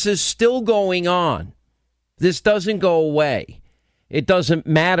 that this is still going on. This doesn't go away. It doesn't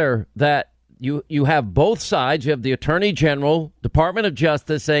matter that you have both sides. You have the Attorney General, Department of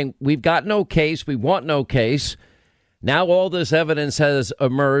Justice saying we've got no case. We want no case. Now all this evidence has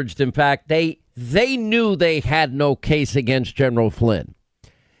emerged. In fact, they knew they had no case against General Flynn.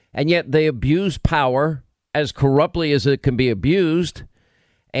 And yet they abuse power as corruptly as it can be abused.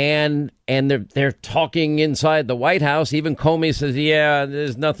 And they're talking inside the White House. Even Comey says, yeah,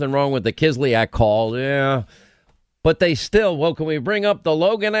 there's nothing wrong with the Kislyak call. Yeah. But they still, well, can we bring up the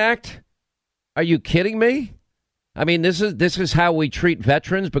Logan Act? Are you kidding me? I mean, this is how we treat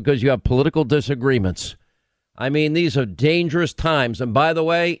veterans because you have political disagreements. I mean, these are dangerous times. And by the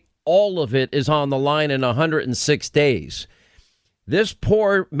way, all of it is on the line in 106 days. This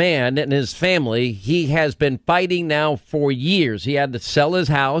poor man and his family, he has been fighting now for years. He had to sell his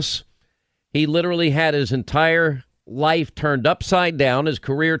house. He literally had his entire life turned upside down, his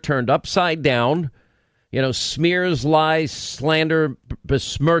career turned upside down. You know, smears, lies, slander,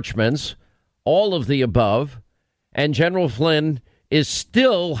 besmirchments, all of the above. And General Flynn is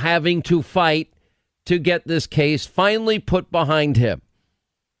still having to fight to get this case finally put behind him.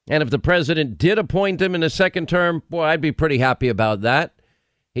 And if the president did appoint him in a second term, boy, I'd be pretty happy about that.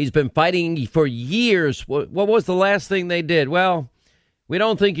 He's been fighting for years. What was the last thing they did? Well, we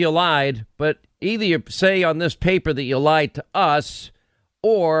don't think you lied, but either you say on this paper that you lied to us,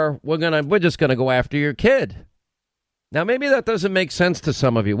 or we're just gonna go after your kid. Now, maybe that doesn't make sense to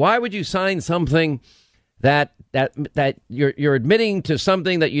some of you. Why would you sign something that you're admitting to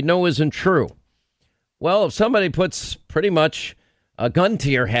something that you know isn't true? Well, if somebody puts pretty much a gun to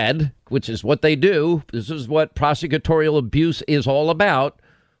your head, which is what they do, this is what prosecutorial abuse is all about.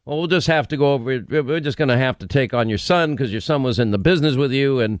 Well, we'll just have to go over. We're just going to have to take on your son because your son was in the business with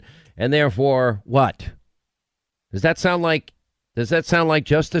you, and therefore, what? Does that sound like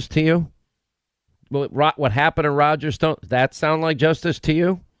justice to you? What happened to Roger Stone? Does that sound like justice to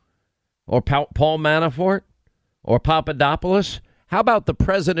you? Or Paul Manafort? Or Papadopoulos? How about the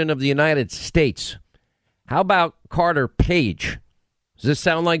President of the United States? How about Carter Page? Does this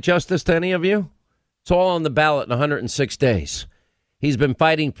sound like justice to any of you? It's all on the ballot in 106 days. He's been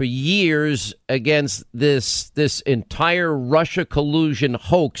fighting for years against this entire Russia collusion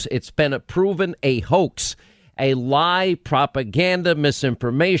hoax. It's been proven a hoax, a lie, propaganda,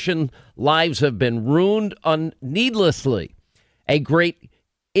 misinformation. Lives have been ruined needlessly. A great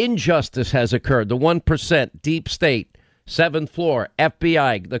injustice has occurred. The 1%, deep state, seventh floor,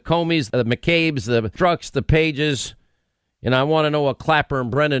 FBI, the Comeys, the McCabe's, the Trucks, the Pages. And I want to know what Clapper and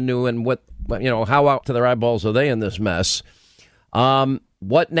Brennan knew and how out to their eyeballs are they in this mess.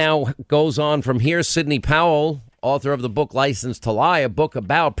 What now goes on from here? Sidney Powell, author of the book License to Lie, a book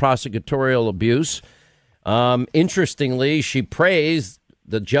about prosecutorial abuse. Interestingly, she praised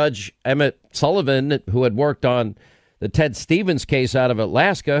the judge, Emmett Sullivan, who had worked on the Ted Stevens case out of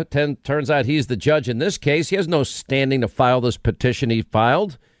Alaska. Turns out he's the judge in this case. He has no standing to file this petition he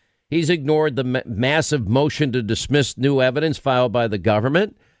filed. He's ignored the massive motion to dismiss new evidence filed by the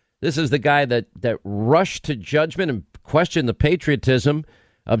government. This is the guy that rushed to judgment and questioned the patriotism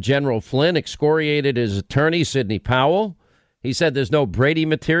of General Flynn, excoriated his attorney, Sidney Powell. He said there's no Brady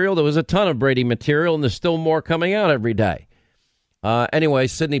material. There was a ton of Brady material, and there's still more coming out every day. Anyway,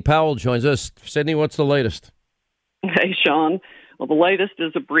 Sidney Powell joins us. Sidney, what's the latest? Hey, Sean. Well, the latest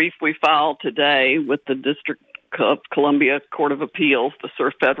is a brief we filed today with the District of Columbia Court of Appeals, the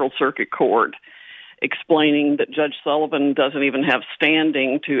Federal Circuit Court, explaining that Judge Sullivan doesn't even have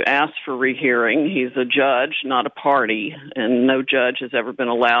standing to ask for rehearing. He's a judge, not a party, and no judge has ever been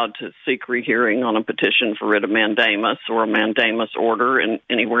allowed to seek rehearing on a petition for writ of mandamus or a mandamus order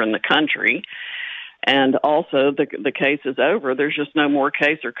anywhere in the country. And also, the case is over. There's just no more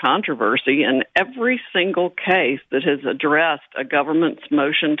case or controversy. And every single case that has addressed a government's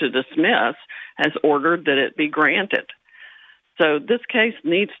motion to dismiss has ordered that it be granted. So this case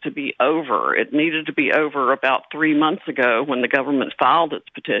needs to be over. It needed to be over about 3 months ago when the government filed its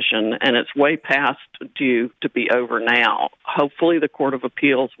petition, and it's way past due to be over now. Hopefully the Court of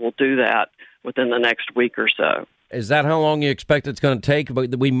Appeals will do that within the next week or so. Is that how long you expect it's going to take?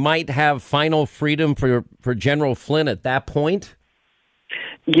 But we might have final freedom for General Flynn at that point?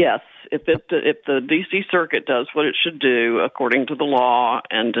 Yes. If the D.C. Circuit does what it should do according to the law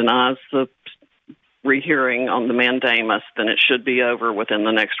and denies the rehearing on the mandamus, then it should be over within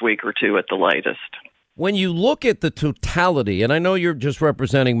the next week or two at the latest. When you look at the totality, and I know you're just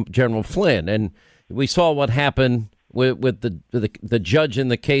representing General Flynn, and we saw what happened with the judge in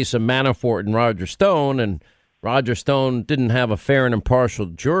the case of Manafort and Roger Stone, and Roger Stone didn't have a fair and impartial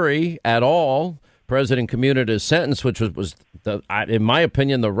jury at all. President commuted his sentence, which was in my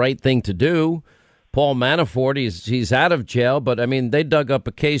opinion, the right thing to do. Paul Manafort, he's out of jail, but I mean, they dug up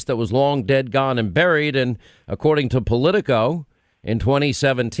a case that was long dead, gone, and buried. And according to Politico, in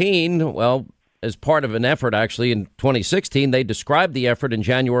 2017, well, as part of an effort, actually, in 2016, they described the effort in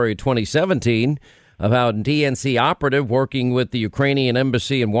January 2017 of how a DNC operative working with the Ukrainian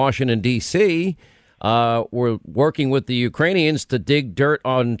embassy in Washington, D.C., were working with the Ukrainians to dig dirt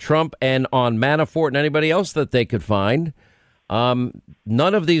on Trump and on Manafort and anybody else that they could find.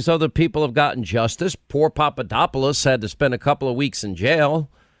 None of these other people have gotten justice. Poor Papadopoulos had to spend a couple of weeks in jail.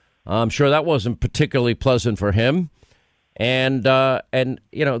 I'm sure that wasn't particularly pleasant for him. And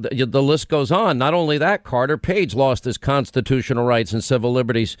you know, the list goes on. Not only that, Carter Page lost his constitutional rights and civil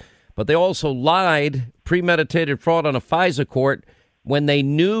liberties, but they also lied, premeditated fraud on a FISA court when they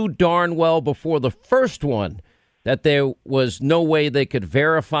knew darn well before the first one that there was no way they could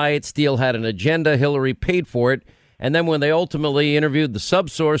verify it. Steele had an agenda. Hillary paid for it. And then when they ultimately interviewed the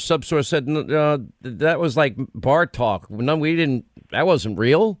subsource said that was like bar talk. No, we didn't. That wasn't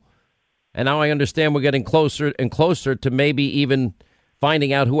real. And now I understand we're getting closer and closer to maybe even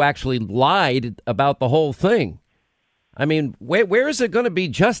finding out who actually lied about the whole thing. I mean, where is it going to be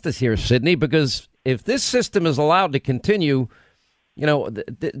justice here, Sidney? Because if this system is allowed to continue, you know,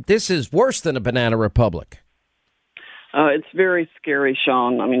 this is worse than a banana republic. It's very scary,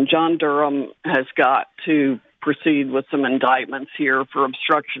 Sean. I mean, John Durham has got to proceed with some indictments here for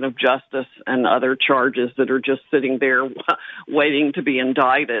obstruction of justice and other charges that are just sitting there waiting to be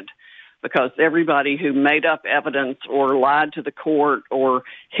indicted, because everybody who made up evidence or lied to the court or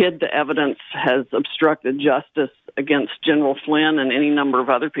hid the evidence has obstructed justice against General Flynn and any number of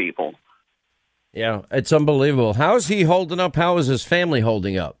other people. Yeah, it's unbelievable. How is he holding up? How is his family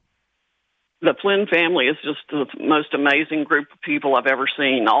holding up? The Flynn family is just the most amazing group of people I've ever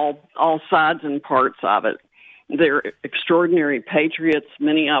seen, all sides and parts of it. They're extraordinary patriots.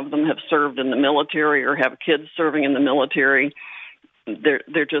 Many of them have served in the military or have kids serving in the military.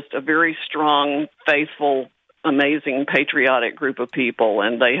 They're just a very strong, faithful, amazing, patriotic group of people,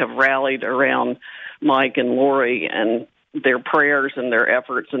 and they have rallied around Mike and Lori, and their prayers and their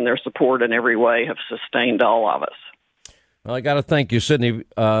efforts and their support in every way have sustained all of us. Well, I got to thank you, Sidney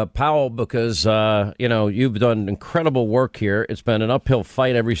Powell, because, you know, you've done incredible work here. It's been an uphill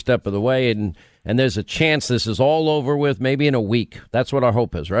fight every step of the way, and there's a chance this is all over with maybe in a week. That's what our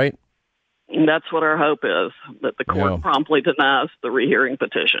hope is, right? And that's what our hope is, that the court promptly denies the rehearing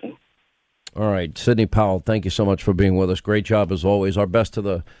petition. All right. Sidney Powell, thank you so much for being with us. Great job, as always. Our best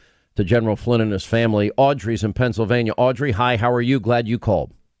to General Flynn and his family. Audrey's in Pennsylvania. Audrey, hi. How are you? Glad you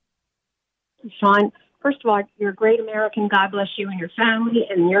called. Sean, first of all, you're a great American. God bless you and your family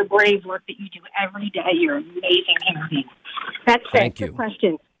and your brave work that you do every day. You're an amazing human being. That said, thank you. Good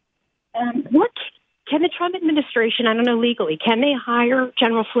question. What can the Trump administration, I don't know legally, can they hire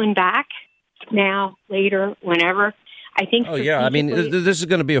General Flynn back now, later, whenever? I think. Oh, yeah. I mean, this is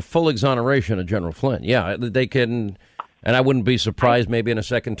going to be a full exoneration of General Flynn. Yeah, they can. And I wouldn't be surprised maybe in a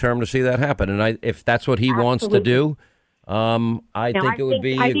second term to see that happen. And if that's what he wants to do, I think it would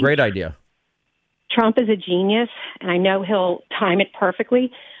be a great idea. Trump is a genius, and I know he'll time it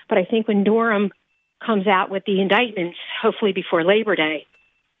perfectly. But I think when Durham comes out with the indictments, hopefully before Labor Day,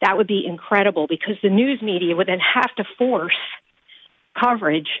 that would be incredible, because the news media would then have to force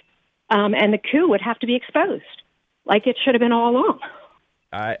coverage, and the coup would have to be exposed like it should have been all along.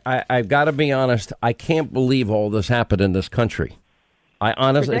 I've got to be honest. I can't believe all this happened in this country.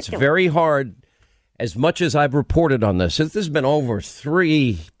 It's very hard. As much as I've reported on this has been over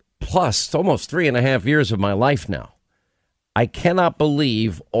 3+ almost 3.5 years of my life now. I cannot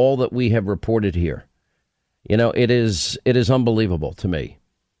believe all that we have reported here. You know, it is unbelievable to me.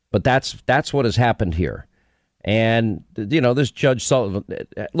 But that's what has happened here. And, you know, this Judge Sullivan,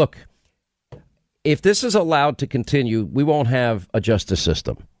 look, if this is allowed to continue, we won't have a justice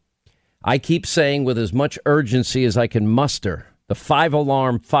system. I keep saying with as much urgency as I can muster the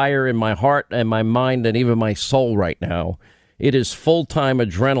 5-alarm fire in my heart and my mind and even my soul right now. It is full-time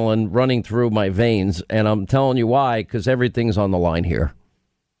adrenaline running through my veins, and I'm telling you why, because everything's on the line here.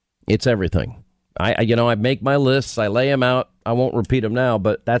 It's everything. I make my lists, I lay them out. I won't repeat them now,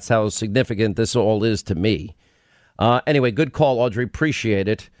 but that's how significant this all is to me. Anyway, good call, Audrey. Appreciate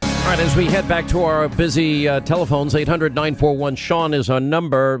it. All right, as we head back to our busy telephones, 800-941-SEAN is our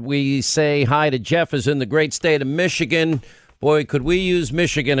number. We say hi to Jeff, is in the great state of Michigan. Boy, could we use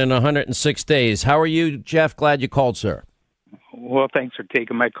Michigan in 106 days. How are you, Jeff? Glad you called, sir. Well, thanks for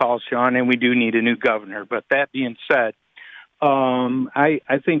taking my call, Sean, and we do need a new governor. But that being said, I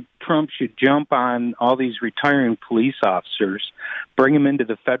think Trump should jump on all these retiring police officers, bring them into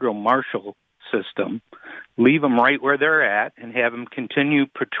the federal marshal system, leave them right where they're at, and have them continue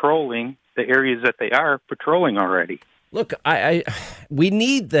patrolling the areas that they are patrolling already. Look, we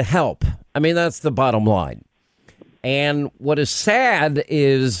need the help. I mean, that's the bottom line. And what is sad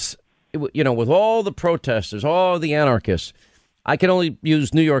is, with all the protesters, all the anarchists, I can only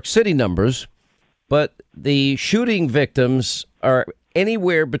use New York City numbers, but the shooting victims are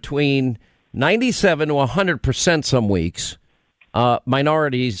anywhere between 97 to 100% some weeks,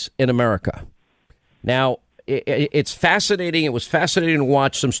 minorities in America. Now, it's fascinating. It was fascinating to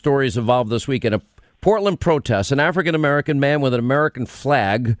watch some stories evolve this week. In a Portland protest, an African-American man with an American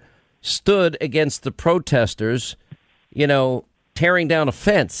flag stood against the protesters, tearing down a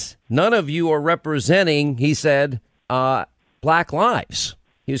fence. None of you are representing, he said, Black lives.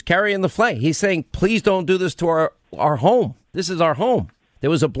 He was carrying the flag. He's saying, please don't do this to our home. This is our home. There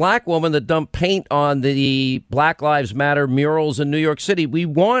was a black woman that dumped paint on the Black Lives Matter murals in New York City. We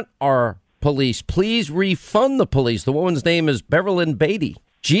want our police. Please refund the police. The woman's name is Beverlyn Beatty.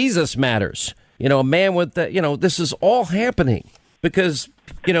 Jesus matters. A man with the, this is all happening because,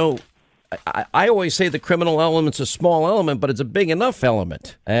 I always say the criminal element's a small element, but it's a big enough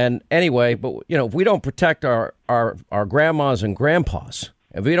element. And anyway, but, if we don't protect our grandmas and grandpas,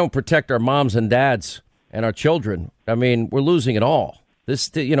 if we don't protect our moms and dads and our children, I mean, we're losing it all.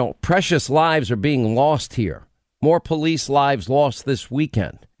 This, precious lives are being lost here. More police lives lost this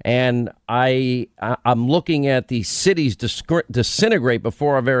weekend. And I'm looking at the cities disintegrate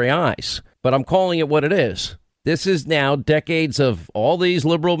before our very eyes. But I'm calling it what it is. This is now decades of all these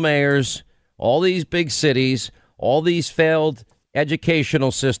liberal mayors, all these big cities, all these failed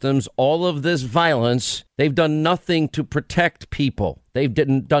educational systems, all of this violence. They've done nothing to protect people. They've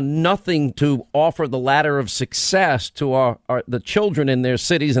done nothing to offer the ladder of success to the children in their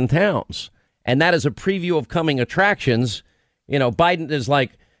cities and towns. And that is a preview of coming attractions. Biden is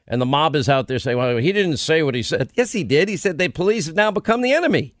like, and the mob is out there saying, well, he didn't say what he said. Yes, he did. He said the police have now become the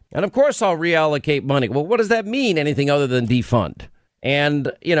enemy. And of course, I'll reallocate money. Well, what does that mean? Anything other than defund?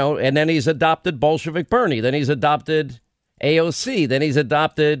 And, and then he's adopted Bolshevik Bernie. Then he's adopted AOC. Then he's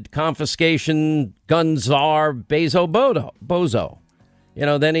adopted confiscation, gun czar, Bozo.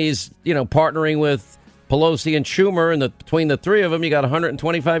 Then he's, partnering with Pelosi and Schumer. And between the three of them, you got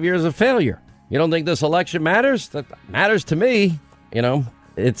 125 years of failure. You don't think this election matters? That matters to me.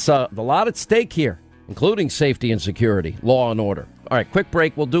 It's a lot at stake here, including safety and security, law and order. All right, quick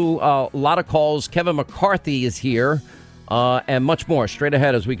break. We'll do a lot of calls. Kevin McCarthy is here and much more straight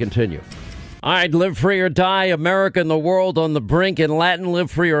ahead as we continue. All right, live free or die. America and the world on the brink. In Latin, live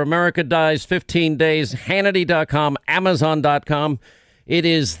free or America dies. 15 days. Hannity.com, Amazon.com. It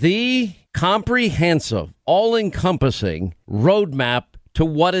is the comprehensive, all-encompassing roadmap to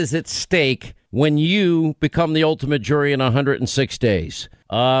what is at stake when you become the ultimate jury in 106 days.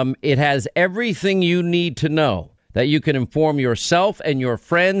 It has everything you need to know that you can inform yourself and your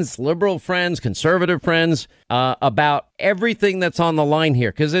friends, liberal friends, conservative friends, about everything that's on the line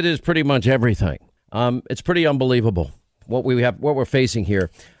here, because it is pretty much everything. It's pretty unbelievable what we're facing here.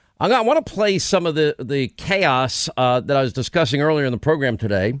 I want to play some of the chaos that I was discussing earlier in the program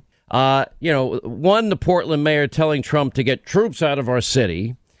today. The Portland mayor telling Trump to get troops out of our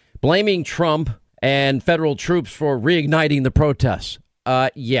city, blaming Trump and federal troops for reigniting the protests.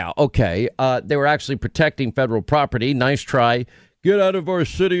 Okay. They were actually protecting federal property. Nice try. Get out of our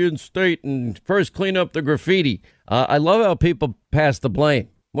city and state and first clean up the graffiti. I love how people pass the blame.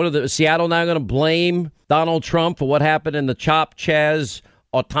 What are Seattle now going to blame Donald Trump for what happened in the Chop Chaz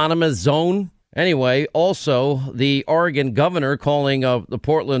autonomous zone? Anyway, also the Oregon governor calling the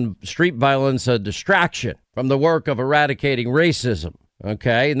Portland street violence a distraction from the work of eradicating racism.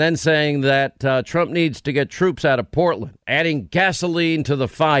 Okay, and then saying that Trump needs to get troops out of Portland, adding gasoline to the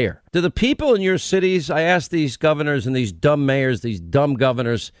fire. Do the people in your cities, I ask these governors and these dumb mayors, these dumb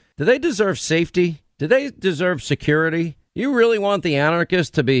governors, do they deserve safety? Do they deserve security? You really want the anarchists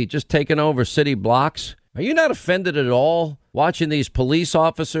to be just taking over city blocks? Are you not offended at all watching these police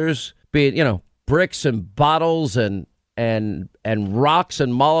officers being, bricks and bottles and rocks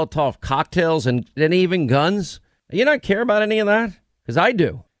and Molotov cocktails and even guns. You not care about any of that? Because I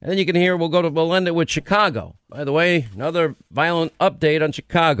do. And then you can hear we'll end it with Chicago. By the way, another violent update on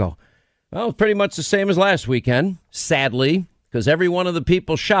Chicago. Well, pretty much the same as last weekend, sadly, because every one of the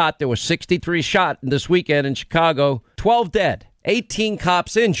people shot, there were 63 shot this weekend in Chicago, 12 dead, 18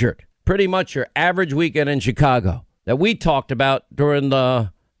 cops injured. Pretty much your average weekend in Chicago that we talked about during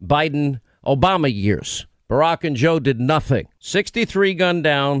the Biden-Obama years. Barack and Joe did nothing. 63 gunned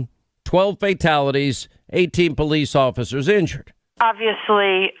down, 12 fatalities, 18 police officers injured.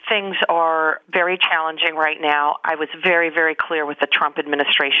 Obviously, things are very challenging right now. I was very, very clear with the Trump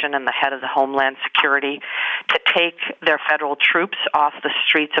administration and the head of the Homeland Security to take their federal troops off the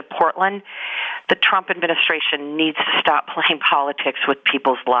streets of Portland. The Trump administration needs to stop playing politics with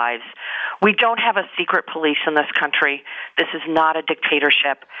people's lives. We don't have a secret police in this country. This is not a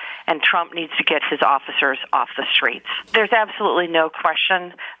dictatorship, and Trump needs to get his officers off the streets. There's absolutely no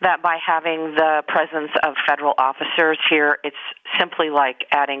question that by having the presence of federal officers here, it's simply like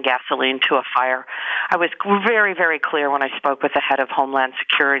adding gasoline to a fire. I was very, very clear when I spoke with the head of Homeland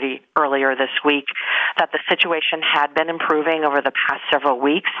Security earlier this week that the situation had been improving over the past several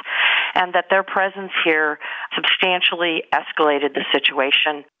weeks and that their presence here substantially escalated the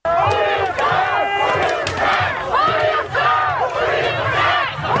situation.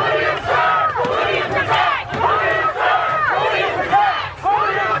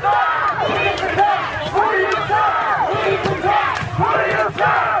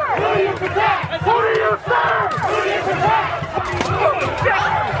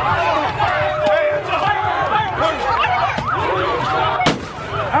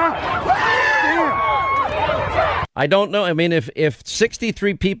 I don't know. I mean, if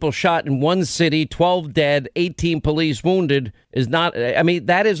 63 people shot in one city, 12 dead, 18 police wounded is not, I mean,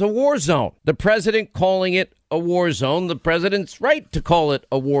 that is a war zone. The president calling it a war zone. The president's right to call it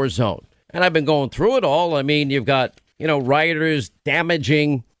a war zone. And I've been going through it all. I mean, you've got, rioters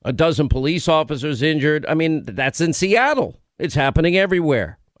damaging a dozen police officers injured. I mean, that's in Seattle. It's happening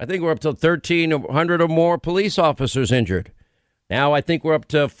everywhere. I think we're up to 1,300 or more police officers injured. Now I think we're up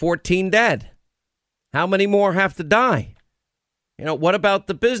to 14 dead. How many more have to die? What about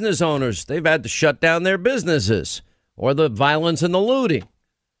the business owners? They've had to shut down their businesses, or the violence and the looting.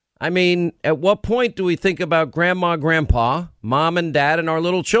 I mean, at what point do we think about grandma, grandpa, mom and dad, and our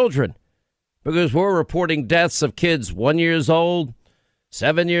little children? Because we're reporting deaths of kids 1 year old,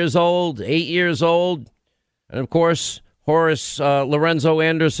 7 years old, 8 years old. And of course, Horace Lorenzo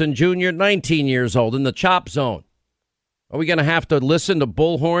Anderson Jr., 19 years old in the chop zone. Are we going to have to listen to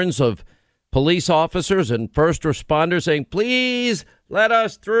bullhorns of police officers and first responders saying, please let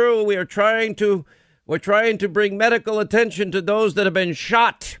us through. We're trying to bring medical attention to those that have been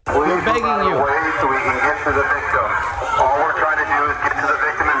shot. We're begging you. Way so we can get to the victim. All we're trying to do is get to the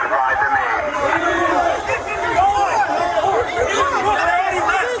victim and provide them aid.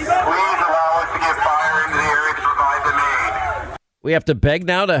 Please allow us to get fire into the area to provide them aid. We have to beg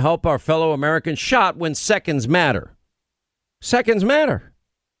now to help our fellow Americans shot when seconds matter. Seconds matter.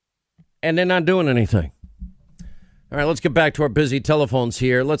 And they're not doing anything. All right, let's get back to our busy telephones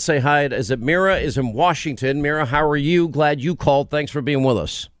here. Let's say hi. Is it Mira is in Washington? Mira, how are you? Glad you called. Thanks for being with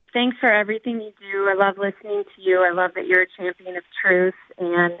us. Thanks for everything you do. I love listening to you. I love that you're a champion of truth.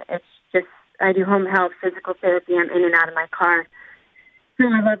 And it's just, I do home health, physical therapy. I'm in and out of my car. So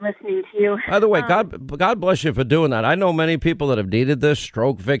I love listening to you. By the way, God bless you for doing that. I know many people that have needed this,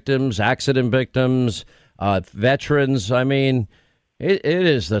 stroke victims, accident victims, veterans. I mean, it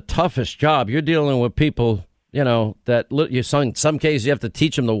is the toughest job. You're dealing with people, that in some cases you have to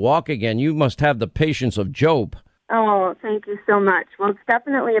teach them to walk again. You must have the patience of Job. Oh, thank you so much. Well, it's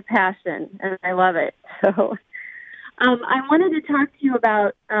definitely a passion, and I love it. So I wanted to talk to you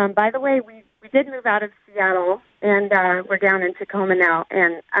about, by the way, we did move out of Seattle, and we're down in Tacoma now,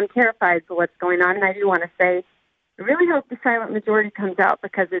 and I'm terrified for what's going on. And I do want to say, I really hope the silent majority comes out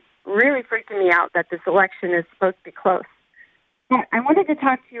because it's really freaking me out that this election is supposed to be close. I wanted to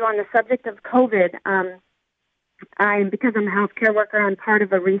talk to you on the subject of COVID. Because I'm a healthcare worker, I'm part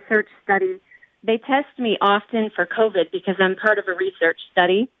of a research study. They test me often for COVID because I'm part of a research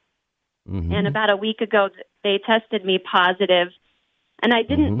study. Mm-hmm. And about a week ago, they tested me positive. And I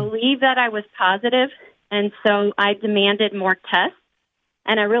didn't believe that I was positive. And so I demanded more tests.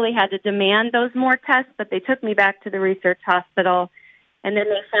 And I really had to demand those more tests. But they took me back to the research hospital. And then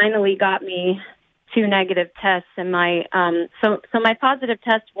they finally got me 2 negative tests, and my so my positive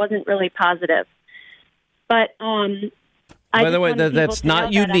test wasn't really positive. But By the way, that's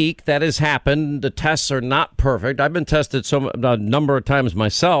not unique. That has happened. The tests are not perfect. I've been tested a number of times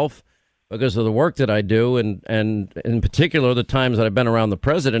myself because of the work that I do, and in particular, the times that I've been around the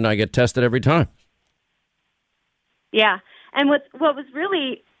president, I get tested every time. Yeah, and what was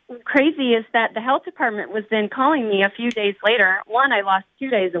really crazy is that the health department was then calling me a few days later. One, I lost 2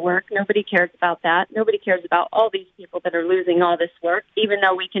 days of work. Nobody cares about that. Nobody cares about all these people that are losing all this work, even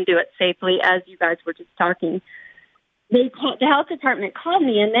though we can do it safely, as you guys were just talking. The health department called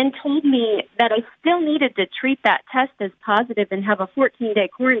me and then told me that I still needed to treat that test as positive and have a 14-day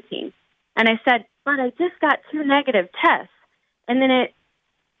quarantine. And I said, but I just got 2 negative tests. And then it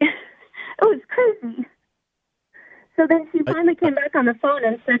was crazy. So then she finally came back on the phone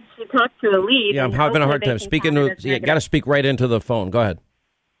and said she talked to a lead. Yeah, I'm having a hard time speaking to. You got to speak right into the phone. Go ahead.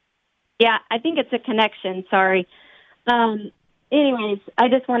 Yeah, I think it's a connection. Sorry. Anyways, I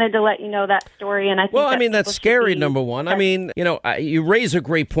just wanted to let you know that story, and I think that's scary. Number one, you raise a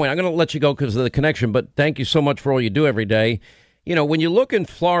great point. I'm going to let you go because of the connection, but thank you so much for all you do every day. When you look in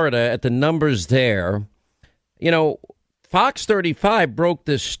Florida at the numbers there, Fox 35 broke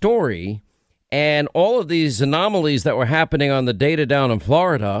this story, and all of these anomalies that were happening on the data down in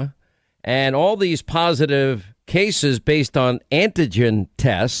Florida, and all these positive cases based on antigen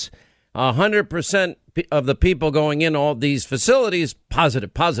tests, 100% of the people going in all these facilities,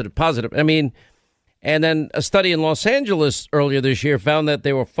 positive. And then a study in Los Angeles earlier this year found that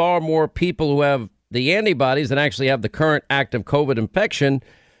there were far more people who have the antibodies than actually have the current active COVID infection.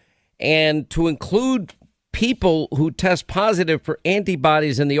 And to include people who test positive for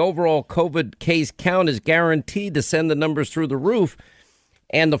antibodies in the overall COVID case count is guaranteed to send the numbers through the roof.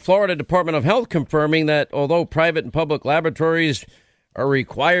 And the Florida Department of Health confirming that although private and public laboratories are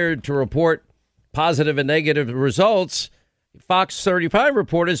required to report positive and negative results, Fox 35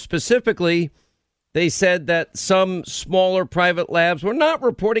 reported specifically, they said that some smaller private labs were not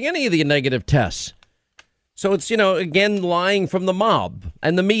reporting any of the negative tests. So it's, again, lying from the mob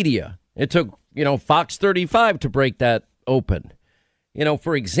and the media. It took, Fox 35 to break that open.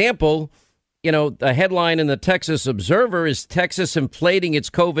 For example, the headline in the Texas Observer is Texas inflating its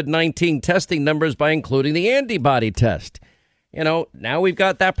COVID-19 testing numbers by including the antibody test. Now we've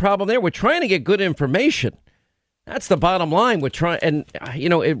got that problem there. We're trying to get good information. That's the bottom line. We're trying, and,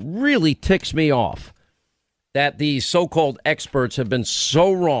 it really ticks me off that these so-called experts have been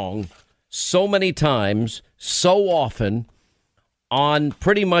so wrong so many times, so often on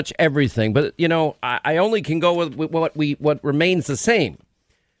pretty much everything. But, I only can go with what remains the same.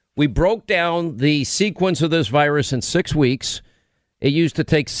 We broke down the sequence of this virus in 6 weeks. It used to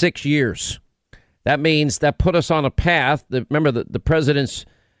take 6 years. That means that put us on a path. Remember the president's,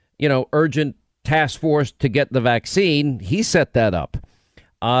 urgent task force to get the vaccine. He set that up.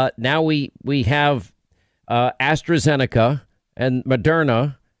 Now we have AstraZeneca and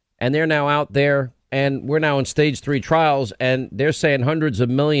Moderna, and they're now out there, and we're now in stage 3 trials, and they're saying hundreds of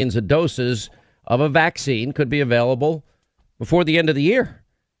millions of doses of a vaccine could be available before the end of the year.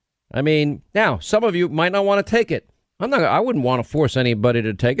 Now some of you might not want to take it. I wouldn't want to force anybody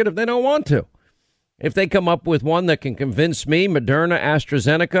to take it if they don't want to. If they come up with one that can convince me, Moderna,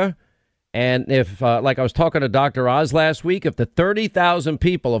 AstraZeneca, and if, like I was talking to Dr. Oz last week, if the 30,000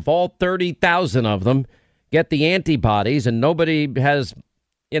 people, if all 30,000 of them get the antibodies and nobody has,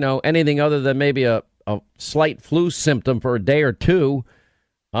 anything other than maybe a slight flu symptom for a day or two,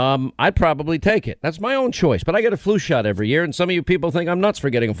 I'd probably take it. That's my own choice. But I get a flu shot every year, and some of you people think I'm nuts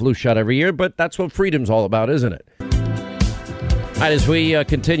for getting a flu shot every year, but that's what freedom's all about, isn't it? All right, as we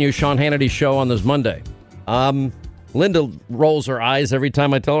continue Sean Hannity's show on this Monday, Linda rolls her eyes every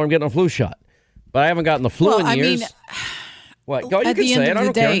time I tell her I'm getting a flu shot. But I haven't gotten the flu in years. What? Go, you can say it. I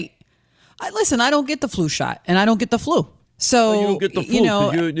don't care. Listen, I don't get the flu shot, and I don't get the flu. So you don't get the flu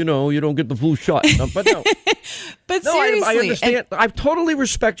because you don't get the flu shot. But no. But seriously, I understand. I totally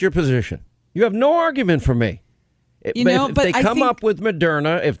respect your position. You have no argument for me. If they come up with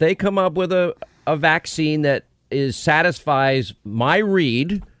Moderna, if they come up with a vaccine that satisfies my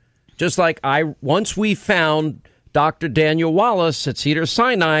read, just like once we found Dr. Daniel Wallace at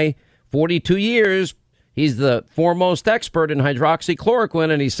Cedars-Sinai, 42 years, he's the foremost expert in hydroxychloroquine,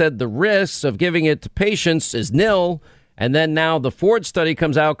 and he said the risks of giving it to patients is nil. And then now the Ford study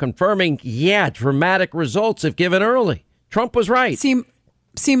comes out confirming, dramatic results if given early. Trump was right.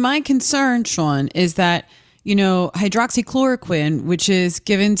 See, my concern, Sean, is that, hydroxychloroquine, which is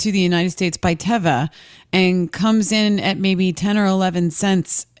given to the United States by Teva and comes in at maybe 10 or 11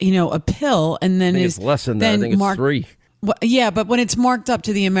 cents, a pill, and then I think it's less than that. I think it's 3. Well, yeah, but when it's marked up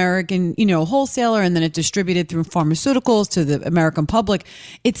to the American, wholesaler and then it's distributed through pharmaceuticals to the American public,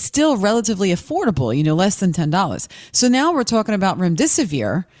 it's still relatively affordable, less than $10. So now we're talking about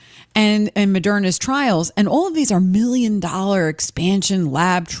remdesivir and Moderna's trials, and all of these are $1 million expansion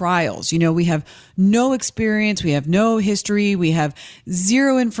lab trials. We have no experience, we have no history, we have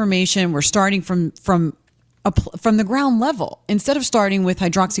zero information. We're starting from the ground level instead of starting with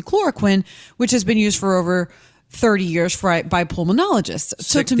hydroxychloroquine, which has been used for over 30 years by pulmonologists.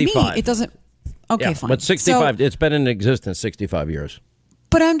 So 65. To me, it doesn't. Okay, fine. But 65, it's been in existence 65 years.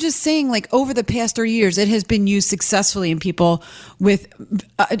 But I'm just saying, over the past 30 years, it has been used successfully in people with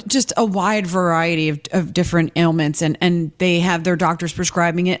just a wide variety of different ailments, and they have their doctors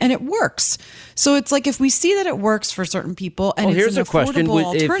prescribing it, and it works. So it's like, if we see that it works for certain people, and here's an affordable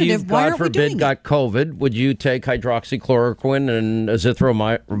alternative, if you, why God aren't we doing forbid, got COVID, would you take hydroxychloroquine and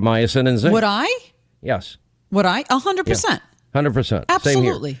azithromycin and zinc? Would I? Yes. Would I? 100%. 100%.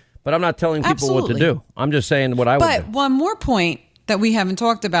 Absolutely. Same here. But I'm not telling people what to do. I'm just saying what I would do. But one more point that we haven't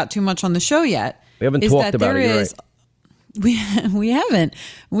talked about too much on the show yet. We haven't talked about it. You're right. We haven't.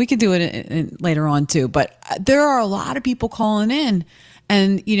 We could do it later on too. But there are a lot of people calling in,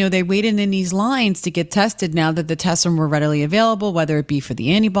 and they waited in these lines to get tested now that the tests are more readily available, whether it be for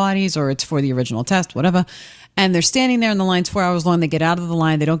the antibodies or it's for the original test, whatever. And they're standing there in the lines 4 hours long. They get out of the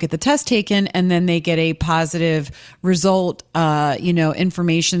line. They don't get the test taken. And then they get a positive result,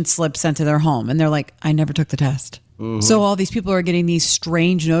 information slip sent to their home. And they're like, I never took the test. Mm-hmm. So all these people are getting these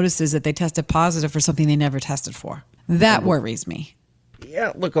strange notices that they tested positive for something they never tested for. That worries me.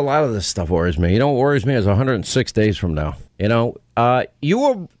 Yeah, look, a lot of this stuff worries me. What worries me is 106 days from now.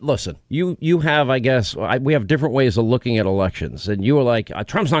 You have, I guess, we have different ways of looking at elections. And you were like,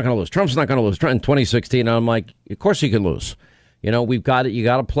 Trump's not going to lose. Trump's not going to lose. In 2016, I'm like, of course he can lose. We've got it. You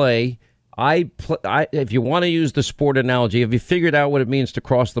got to play. If you want to use the sport analogy, have you figured out what it means to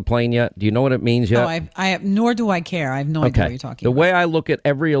cross the plane yet? Do you know what it means yet? Oh, nor do I care. I have no idea what you're talking about. The way I look at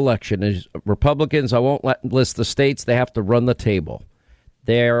every election is Republicans, I won't list the states, they have to run the table.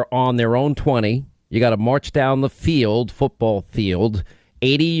 They're on their own 20. You got to march down the field, football field,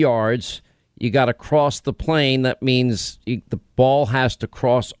 80 yards. You got to cross the plane. That means the ball has to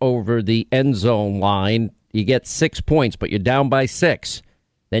cross over the end zone line. You get 6 points, but you're down by 6.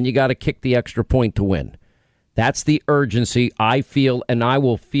 Then you got to kick the extra point to win. That's the urgency I feel, and I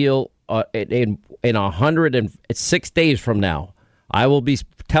will feel in 106 days from now. I will be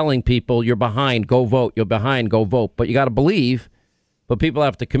telling people, you're behind, go vote. You're behind, go vote. But you got to believe, but people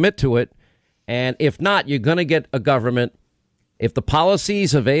have to commit to it. And if not, you're going to get a government. If the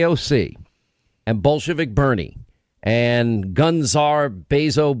policies of AOC and Bolshevik Bernie and gun czar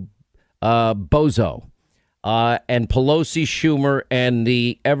Bozo and Pelosi, Schumer, and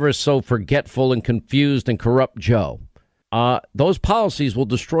the ever so forgetful and confused and corrupt Joe, those policies will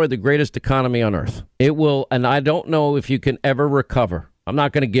destroy the greatest economy on earth. It will, and I don't know if you can ever recover. I'm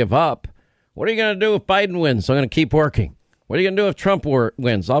not going to give up. What are you going to do if Biden wins? I'm going to keep working. What are you going to do if Trump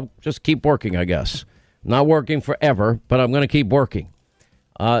wins? I'll just keep working, I guess. Not working forever, but I'm going to keep working.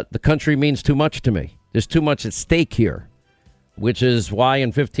 The country means too much to me. There's too much at stake here, which is why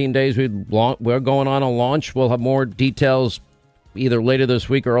in 15 days we're going on a launch. We'll have more details either later this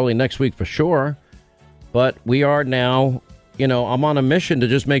week or early next week for sure. But we are now, I'm on a mission to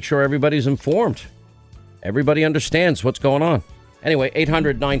just make sure everybody's informed. Everybody understands what's going on. Anyway,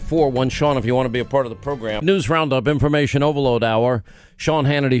 800-941-SEAN if you want to be a part of the program. News Roundup, Information Overload Hour, Sean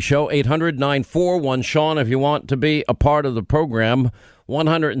Hannity Show, 800-941-SEAN if you want to be a part of the program.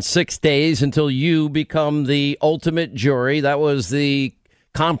 106 days until you become the ultimate jury. That was the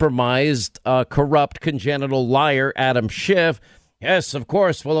compromised, corrupt, congenital liar, Adam Schiff. Yes, of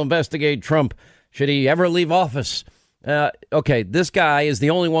course, we'll investigate Trump should he ever leave office. Okay, this guy is the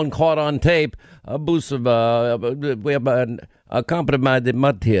only one caught on tape. We have compromised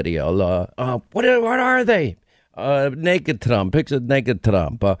material. What are they? Naked Trump. Picture naked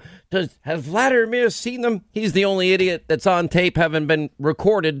Trump. Has Vladimir seen them? He's the only idiot that's on tape, having been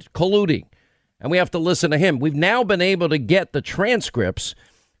recorded colluding. And we have to listen to him. We've now been able to get the transcripts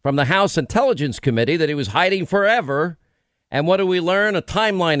from the House Intelligence Committee that he was hiding forever. And what do we learn? A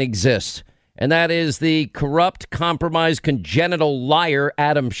timeline exists. And that is the corrupt, compromised, congenital liar,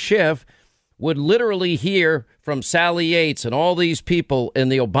 Adam Schiff, would literally hear from Sally Yates and all these people in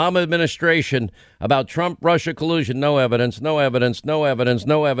the Obama administration about Trump-Russia collusion. No evidence, no evidence, no evidence,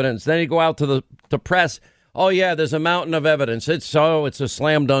 no evidence. Then you go out to the press. Oh, yeah, there's a mountain of evidence. It's a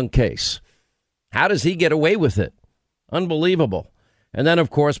slam dunk case. How does he get away with it? Unbelievable. And then, of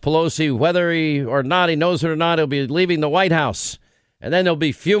course, Pelosi, whether he knows it or not, he'll be leaving the White House. And then he'll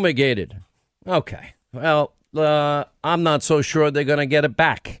be fumigated. Okay, well, I'm not so sure they're going to get it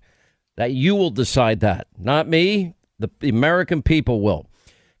back. That you will decide that, not me. The American people will.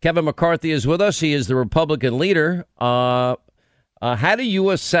 Kevin McCarthy is with us. He is the Republican leader. How do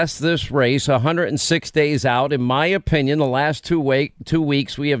you assess this race 106 days out? In my opinion, the last 2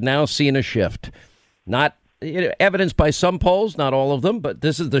 weeks, we have now seen a shift. Not evidenced by some polls, not all of them, but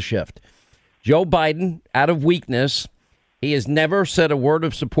this is the shift. Joe Biden, out of weakness, he has never said a word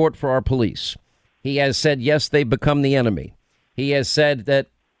of support for our police. He has said, yes, they've become the enemy. He has said that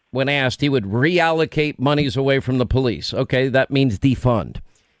when asked, he would reallocate monies away from the police. OK, that means defund.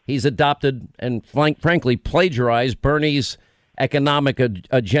 He's adopted and frankly plagiarized Bernie's economic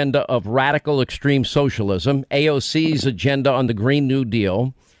agenda of radical extreme socialism, AOC's agenda on the Green New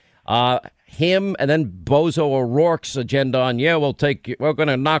Deal, him and then Bozo O'Rourke's agenda on, we're going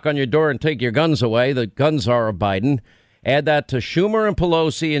to knock on your door and take your guns away. The guns are of Biden. Add that to Schumer and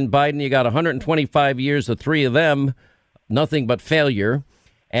Pelosi and Biden. You got 125 years, the three of them, nothing but failure.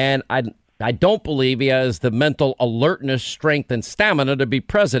 And I don't believe he has the mental alertness, strength and stamina to be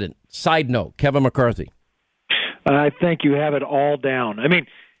president. Side note, Kevin McCarthy. I think you have it all down. I mean,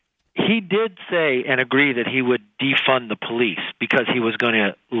 he did say and agree that he would defund the police because he was going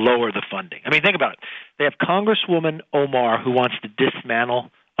to lower the funding. I mean, think about it. They have Congresswoman Omar who wants to dismantle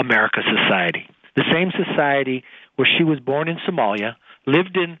America's society, the same society where she was born in Somalia,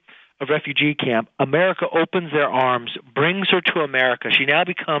 lived in a refugee camp. America opens their arms, brings her to America. She now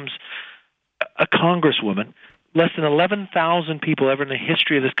becomes a congresswoman. Less than 11,000 people ever in the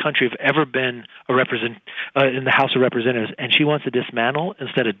history of this country have ever been in the House of Representatives, and she wants to dismantle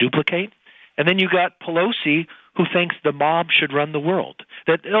instead of duplicate. And then you got Pelosi, who thinks the mob should run the world,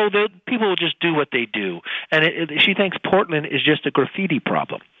 that the people will just do what they do, and she thinks Portland is just a graffiti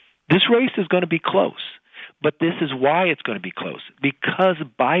problem. This race is going to be close. But this is why it's going to be close, because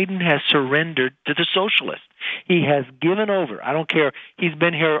Biden has surrendered to the socialists. He has given over. I don't care. He's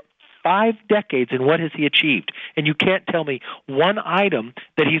been here 5 decades, and what has he achieved? And you can't tell me one item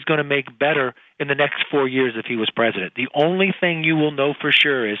that he's going to make better in the next 4 years if he was president. The only thing you will know for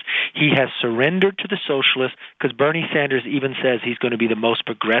sure is he has surrendered to the socialists, because Bernie Sanders even says he's going to be the most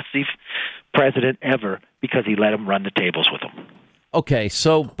progressive president ever because he let him run the tables with him. Okay,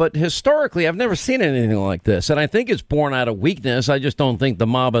 but historically, I've never seen anything like this, and I think it's born out of weakness. I just don't think the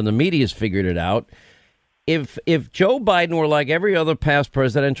mob and the media has figured it out. If Joe Biden were like every other past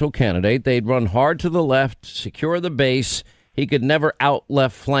presidential candidate, they'd run hard to the left, secure the base. He could never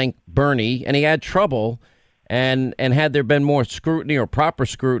out-left flank Bernie, and he had trouble. And had there been more scrutiny or proper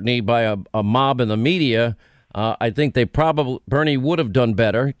scrutiny by a mob in the media, I think Bernie would have done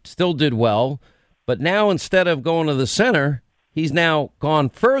better, still did well. But now, instead of going to the center, he's now gone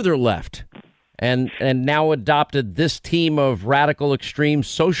further left and now adopted this team of radical extreme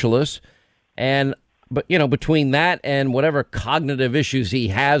socialists. But between that and whatever cognitive issues he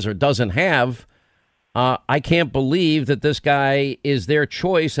has or doesn't have, I can't believe that this guy is their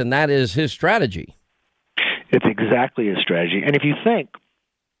choice and that is his strategy. It's exactly his strategy. And if you think,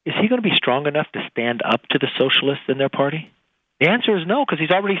 is he going to be strong enough to stand up to the socialists in their party? The answer is no, because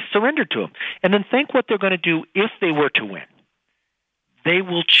he's already surrendered to them. And then think what they're going to do if they were to win. They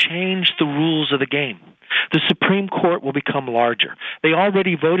will change the rules of the game. The Supreme Court will become larger. They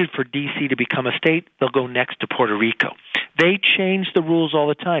already voted for D.C. to become a state. They'll go next to Puerto Rico. They change the rules all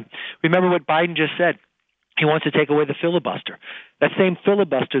the time. Remember what Biden just said. He wants to take away the filibuster. That same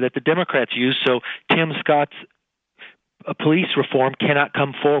filibuster that the Democrats use so Tim Scott's police reform cannot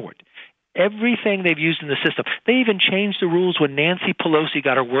come forward. Everything they've used in the system. They even changed the rules when Nancy Pelosi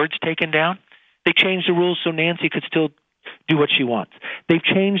got her words taken down. They changed the rules so Nancy could still do what she wants. They've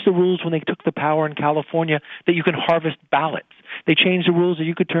changed the rules when they took the power in California that you can harvest ballots. They changed the rules that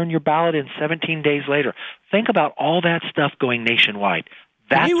you could turn your ballot in 17 days later. Think about all that stuff going nationwide.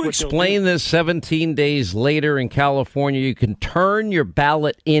 Can you explain this 17 days later in California? You can turn your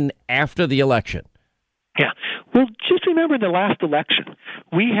ballot in after the election. Yeah. Well, just remember the last election.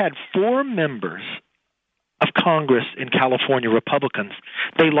 We had 4 members of Congress in California, Republicans.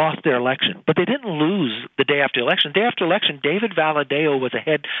 They lost their election, but they didn't lose the day after election. Day after election, David Valadao was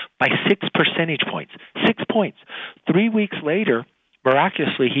ahead by 6 percentage points. 6 points. 3 weeks later,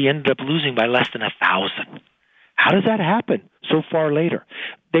 miraculously, he ended up losing by less than 1,000. How does that happen so far later?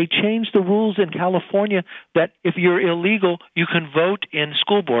 They changed the rules in California that if you're illegal, you can vote in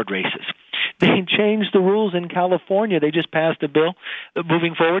school board races. They changed the rules in California. They just passed a bill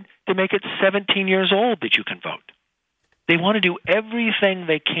moving forward to make it 17 years old that you can vote. They want to do everything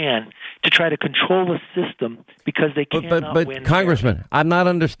they can to try to control the system because they cannot win. But Congressman, I'm not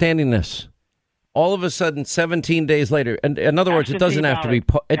understanding this. All of a sudden, 17 days later, and in other words, it doesn't have to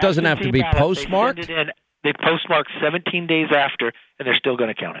be postmarked. They postmarked 17 days after, and they're still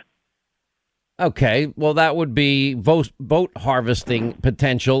going to count it. Okay, well, that would be vote harvesting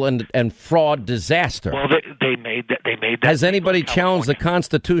potential and fraud disaster. Well, they made that. Has anybody challenged the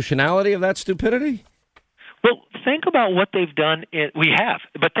constitutionality of that stupidity? Well, think about what they've done. We have,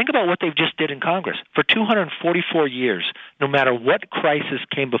 but think about what they've just did in Congress. For 244 years, no matter what crisis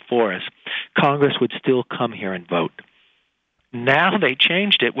came before us, Congress would still come here and vote. Now they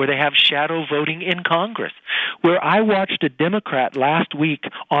changed it where they have shadow voting in Congress, where I watched a Democrat last week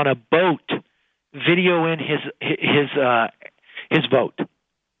on a boat video in his vote.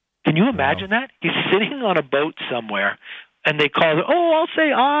 Can you imagine that? He's sitting on a boat somewhere, and they call it, I'll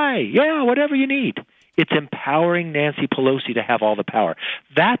say aye. Yeah, whatever you need. It's empowering Nancy Pelosi to have all the power.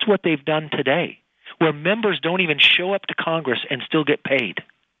 That's what they've done today, where members don't even show up to Congress and still get paid.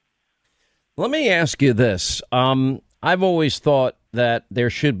 Let me ask you this. I've always thought that there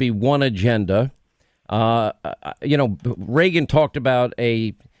should be one agenda. Reagan talked about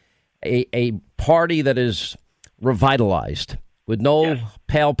a party that is revitalized with no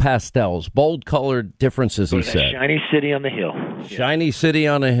pale pastels, bold colored differences, he said. Shiny city on the hill. Shiny city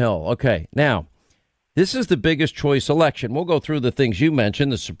on a hill. Okay, now, this is the biggest choice election. We'll go through the things you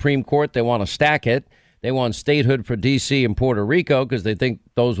mentioned. The Supreme Court, they want to stack it. They want statehood for D.C. and Puerto Rico because they think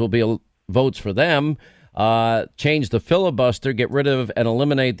those will be votes for them. Change the filibuster, get rid of and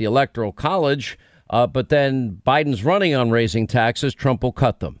eliminate the Electoral College. But then Biden's running on raising taxes. Trump will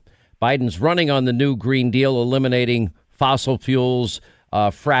cut them. Biden's running on the new Green Deal, eliminating fossil fuels,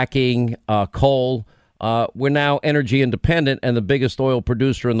 fracking, coal. We're now energy independent and the biggest oil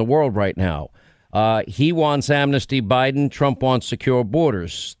producer in the world right now. He wants amnesty, Biden. Trump wants secure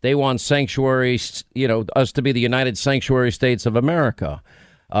borders. They want sanctuaries, us to be the United Sanctuary States of America.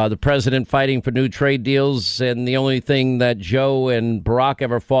 The president fighting for new trade deals. And the only thing that Joe and Barack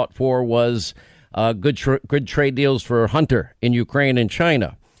ever fought for was good trade deals for Hunter in Ukraine and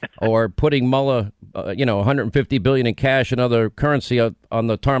China, or putting Mullah, $150 billion in cash and other currency on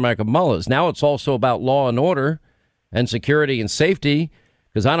the tarmac of Mullah's. Now it's also about law and order and security and safety,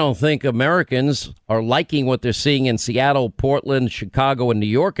 because I don't think Americans are liking what they're seeing in Seattle, Portland, Chicago, and New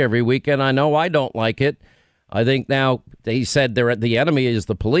York every weekend. I know I don't like it. I think now they said the enemy is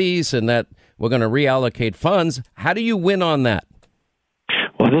the police and that we're going to reallocate funds. How do you win on that?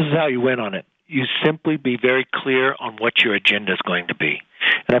 Well, this is how you win on it. You simply be very clear on what your agenda is going to be.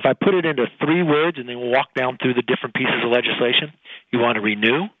 And if I put it into 3 words and then walk down through the different pieces of legislation, you want to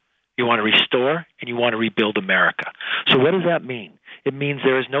renew, you want to restore, and you want to rebuild America. So what does that mean? It means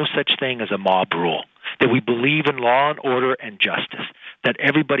there is no such thing as a mob rule, that we believe in law and order and justice, that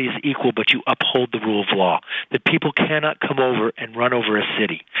everybody is equal but you uphold the rule of law, that people cannot come over and run over a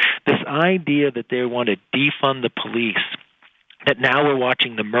city. This idea that they want to defund the police, that now we're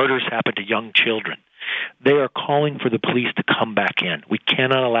watching the murders happen to young children. They are calling for the police to come back in. We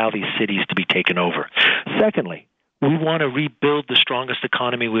cannot allow these cities to be taken over. Secondly, we want to rebuild the strongest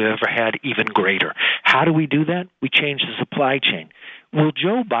economy we've ever had, even greater. How do we do that? We change the supply chain. Will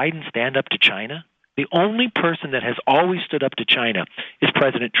Joe Biden stand up to China? The only person that has always stood up to China is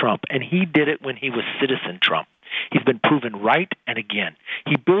President Trump, and he did it when he was Citizen Trump. He's been proven right and again.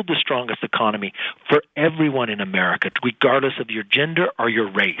 He built the strongest economy for everyone in America, regardless of your gender or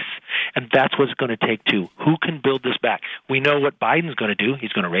your race. And that's what it's going to take, too. Who can build this back? We know what Biden's going to do.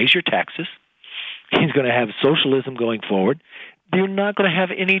 He's going to raise your taxes. He's going to have socialism going forward. You're not going to have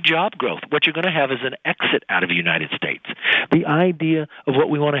any job growth. What you're going to have is an exit out of the United States. The idea of what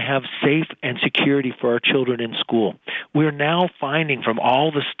we want to have safe and security for our children in school. We're now finding from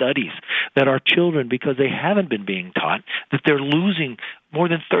all the studies that our children, because they haven't been being taught, that they're losing more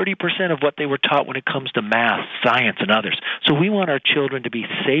than 30% of what they were taught when it comes to math, science, and others. So we want our children to be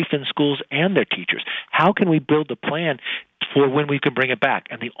safe in schools and their teachers. How can we build a plan for when we can bring it back?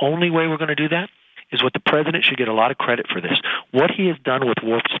 And the only way we're going to do that is what the president should get a lot of credit for this. What he has done with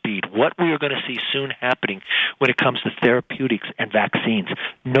warp speed, what we are going to see soon happening when it comes to therapeutics and vaccines.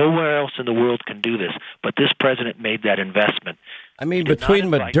 Nowhere else in the world can do this, but this president made that investment. I mean, between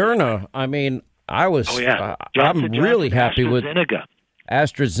Moderna, I'm really happy with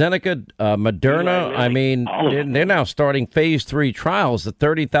AstraZeneca, Moderna. They're now starting phase 3 trials at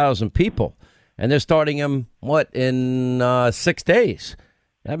 30,000 people, and they're starting them, in 6 days.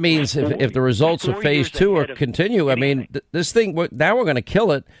 That means if the results of phase 2 continue, this thing, now we're going to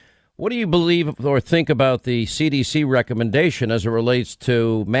kill it. What do you believe or think about the CDC recommendation as it relates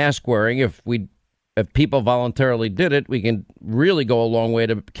to mask wearing? If people voluntarily did it, we can really go a long way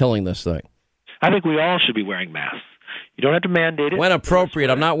to killing this thing. I think we all should be wearing masks. You don't have to mandate it. When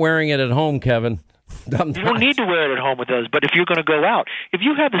appropriate. I'm not wearing it at home, Kevin. You don't need to wear it at home with us, but if you're going to go out, if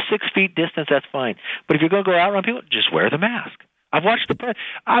you have the 6 feet distance, that's fine. But if you're going to go out around people, just wear the mask. I've watched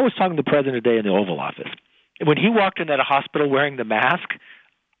I was talking to the president today in the Oval Office. When he walked in at a hospital wearing the mask,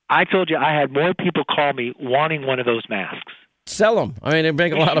 I told you I had more people call me wanting one of those masks. Sell them. I mean, they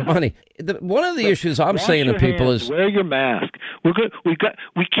make a lot of money. One of the issues I'm saying to people is wear your mask.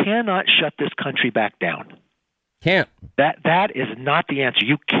 We cannot shut this country back down. Can't. That is not the answer.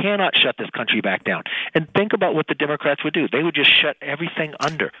 You cannot shut this country back down. And think about what the Democrats would do. They would just shut everything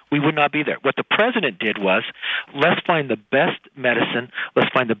under. We would not be there. What the president did was, let's find the best medicine. Let's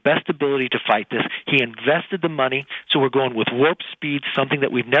find the best ability to fight this. He invested the money, so we're going with warp speed, something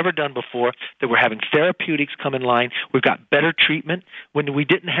that we've never done before, that we're having therapeutics come in line. We've got better treatment. When we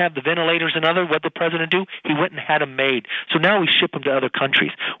didn't have the ventilators and other, what did the president do? He went and had them made. So now we ship them to other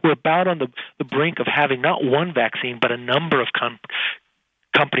countries. We're about on the brink of having not one vaccine, but a number of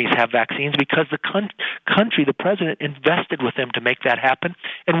companies have vaccines because the country, the president, invested with them to make that happen.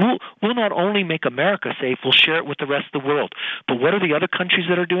 And we'll not only make America safe, we'll share it with the rest of the world. But what are the other countries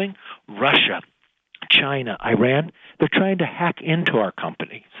that are doing? Russia, China, Iran. They're trying to hack into our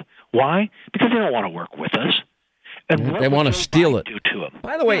companies. Why? Because they don't want to work with us. And they want to steal it.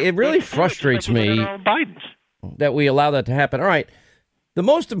 By the way, it really frustrates me that we allow that to happen. All right. The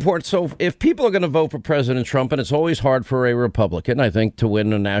most important, so if people are going to vote for President Trump, and it's always hard for a Republican, I think, to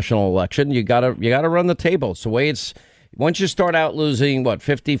win a national election, you gotta run the table. It's the way it's. Once you start out losing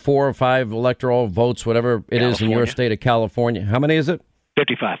 54 or 5 electoral votes, whatever it is in your state of California, how many is it?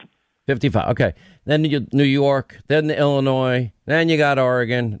 55. 55. Okay, then New York, then Illinois, then you got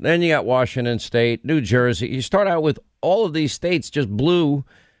Oregon, then you got Washington State, New Jersey. You start out with all of these states just blue.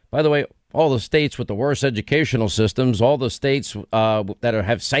 By the way, all the states with the worst educational systems, all the states that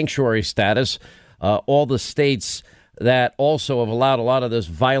have sanctuary status, all the states that also have allowed a lot of this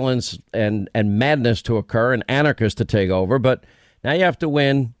violence and madness to occur and anarchists to take over. But now you have to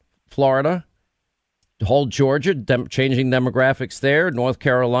win Florida, hold Georgia, changing demographics there, North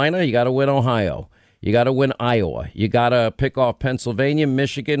Carolina. You got to win Ohio. You got to win Iowa. You got to pick off Pennsylvania,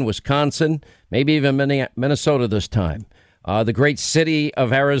 Michigan, Wisconsin, maybe even Minnesota this time. The great city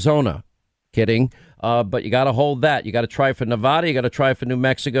of Arizona. Kidding. But you got to hold that. You got to try for Nevada. You got to try for New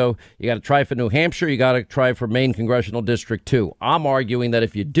Mexico. You got to try for New Hampshire. You got to try for Maine Congressional District 2. I'm arguing that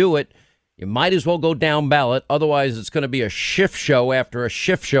if you do it, you might as well go down ballot. Otherwise, it's going to be a shift show after a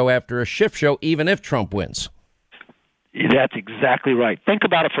shift show after a shift show, even if Trump wins. That's exactly right. Think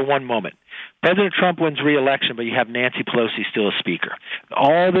about it for one moment. President Trump wins re-election, but you have Nancy Pelosi still a speaker.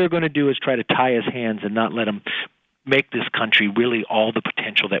 All they're going to do is try to tie his hands and not let him make this country really all the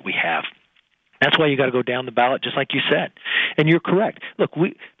potential that we have. That's why you got to go down the ballot, just like you said. And you're correct. Look,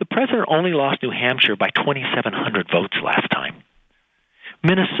 the president only lost New Hampshire by 2,700 votes last time.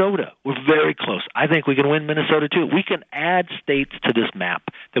 Minnesota, we're very close. I think we can win Minnesota, too. We can add states to this map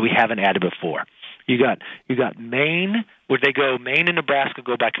that we haven't added before. You got Maine, where they go, Maine and Nebraska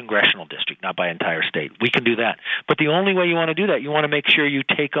go by congressional district, not by entire state. We can do that. But the only way you want to do that, you want to make sure you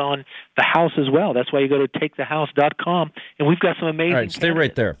take on the House as well. That's why you go to takethehouse.com, and we've got some amazing All right, stay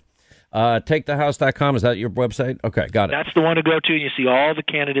right there. Takethehouse.com, is that your website? Okay, got it. That's the one to go to, and you see all the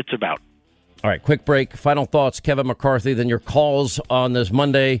candidates about. All right, quick break. Final thoughts, Kevin McCarthy, then your calls on this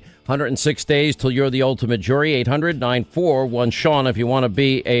Monday, 106 days till you're the ultimate jury, 800-941-SEAN if you want to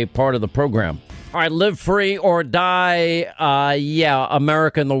be a part of the program. All right, live free or die.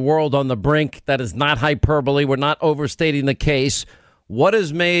 America and the world on the brink. That is not hyperbole. We're not overstating the case. What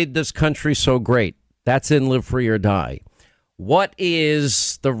has made this country so great? That's in Live Free or Die. What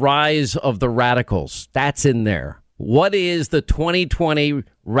is the rise of the radicals? That's in there. What is the 2020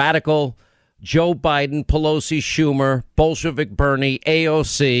 radical Joe Biden, Pelosi, Schumer, Bolshevik Bernie,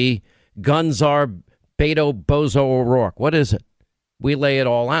 AOC, Gunzar, Beto, Bozo, O'Rourke? What is it? We lay it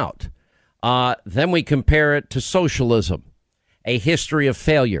all out. Then we compare it to socialism, a history of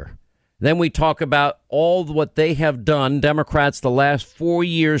failure. Then we talk about all what they have done, Democrats, the last 4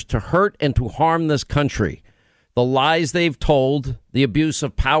 years to hurt and to harm this country. The lies they've told, the abuse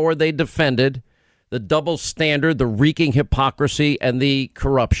of power they defended, the double standard, the reeking hypocrisy, and the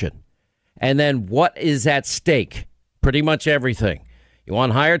corruption. And then what is at stake? Pretty much everything. You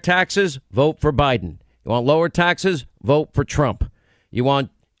want higher taxes? Vote for Biden. You want lower taxes? Vote for Trump. You want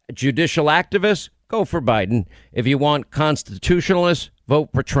judicial activists? Go for Biden. If you want constitutionalists,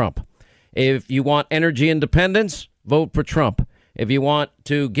 vote for Trump. If you want energy independence, vote for Trump. If you want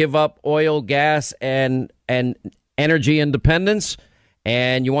to give up oil, gas, and energy independence,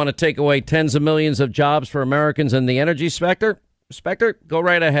 and you want to take away tens of millions of jobs for Americans in the energy sector, go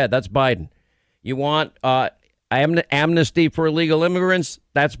right ahead. That's Biden. You want amnesty for illegal immigrants?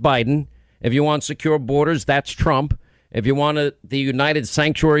 That's Biden. If you want secure borders, that's Trump. If you want the United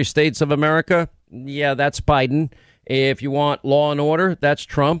Sanctuary States of America, yeah, that's Biden. If you want law and order, that's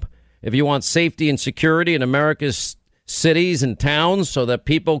Trump. If you want safety and security in America's cities and towns so that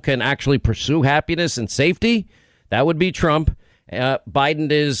people can actually pursue happiness and safety, that would be Trump.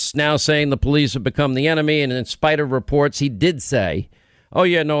 Biden is now saying the police have become the enemy. And in spite of reports, he did say, oh,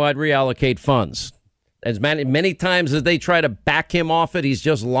 yeah, no, I'd reallocate funds. As many times as they try to back him off it, he's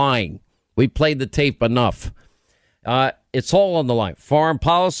just lying. We played the tape enough. It's all on the line. Foreign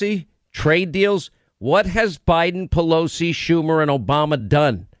policy, trade deals. What has Biden, Pelosi, Schumer, and Obama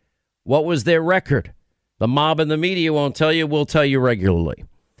done? What was their record? The mob and the media won't tell you. We'll tell you regularly.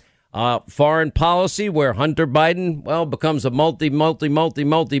 Foreign policy, where Hunter Biden, becomes a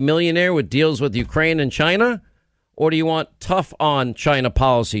multi-millionaire with deals with Ukraine and China? Or do you want tough on China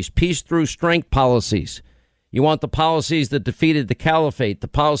policies, peace through strength policies? You want the policies that defeated the caliphate, the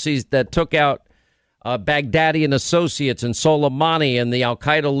policies that took out Baghdadi and associates and Soleimani and the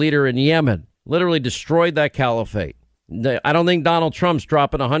al-Qaeda leader in Yemen, literally destroyed that caliphate. I don't think Donald Trump's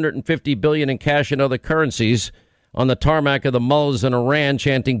dropping $150 billion in cash and other currencies on the tarmac of the mullahs in Iran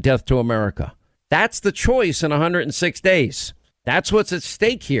chanting death to America. That's the choice in 106 days. That's what's at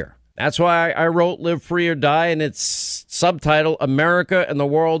stake here. That's why I wrote Live Free or Die, and its subtitle, America and the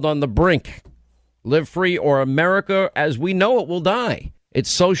World on the Brink. Live free or America as we know it will die. It's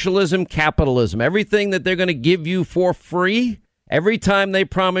socialism, capitalism. Everything that they're going to give you for free, every time they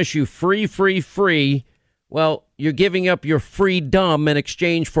promise you free, well, you're giving up your freedom in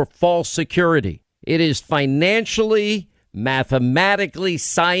exchange for false security. It is financially, mathematically,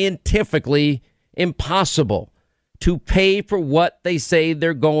 scientifically impossible to pay for what they say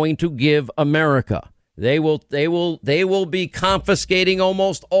they're going to give America. They will be confiscating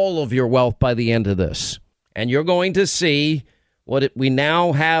almost all of your wealth by the end of this. And you're going to see we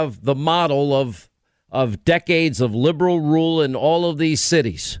now have the model of decades of liberal rule in all of these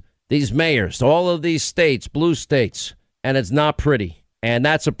cities, these mayors, all of these states, blue states, and it's not pretty. And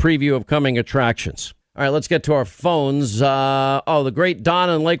that's a preview of coming attractions. All right, let's get to our phones. The great Don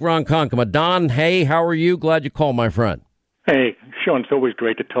in Lake Ronkonkoma. Don, hey, how are you? Glad you called, my friend. Hey, Sean, it's always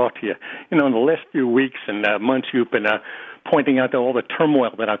great to talk to you. In the last few weeks and months, you've been pointing out all the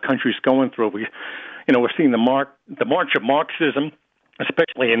turmoil that our country's going through. We're seeing the march of Marxism,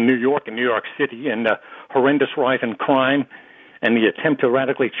 especially in New York and New York City, and horrendous rise in crime, and the attempt to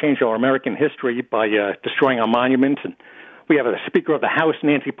radically change our American history by destroying our monuments. And we have a Speaker of the House,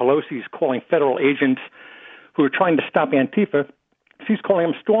 Nancy Pelosi, is calling federal agents who are trying to stop Antifa. She's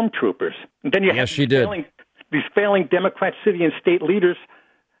calling them stormtroopers. And then you have these failing Democrat city and state leaders.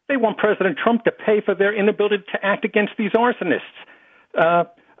 They want President Trump to pay for their inability to act against these arsonists.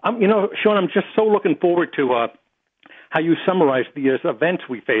 Sean, I'm just so looking forward to how you summarize the events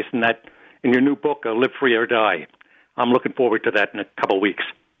we face in your new book, Live Free or Die. I'm looking forward to that in a couple of weeks.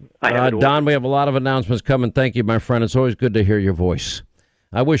 Don, we have a lot of announcements coming. Thank you, my friend. It's always good to hear your voice.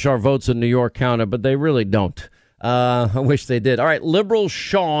 I wish our votes in New York counted, but they really don't. I wish they did. All right, Liberal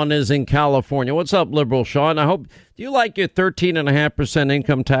Sean is in California. What's up, Liberal Sean? Do you like your 13.5%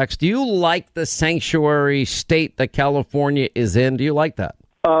 income tax? Do you like the sanctuary state that California is in? Do you like that?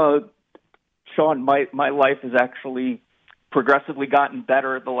 Sean, my life has actually progressively gotten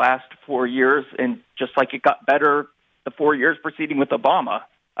better the last 4 years, and just like it got better the 4 years preceding with Obama.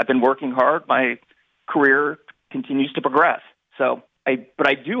 I've been working hard. My career continues to progress. But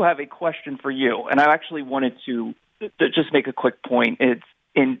I do have a question for you, and I actually wanted to just make a quick point. It's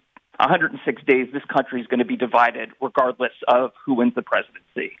in 106 days, this country is going to be divided regardless of who wins the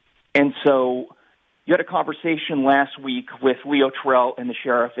presidency. And so you had a conversation last week with Leo Terrell and the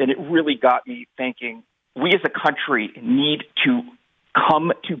sheriff, and it really got me thinking. We as a country need to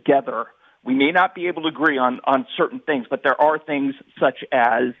come together. We may not be able to agree on certain things, but there are things such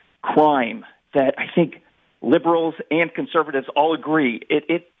as crime that I think liberals and conservatives all agree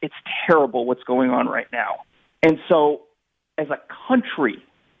it's terrible what's going on right now. And so as a country,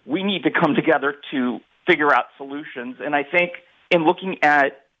 we need to come together to figure out solutions. And I think in looking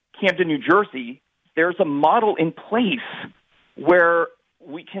at Camden, New Jersey, there's a model in place where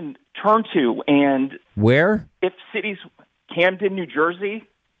we can turn to. And where? If cities, Camden, New Jersey.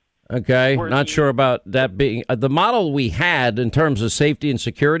 Okay, not sure about that being the model we had in terms of safety and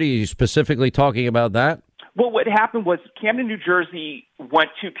security. Are you specifically talking about that? Well, what happened was Camden, New Jersey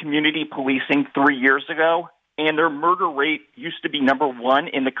went to community policing 3 years ago, and their murder rate used to be number one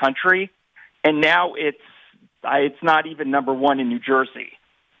in the country, and now it's not even number one in New Jersey.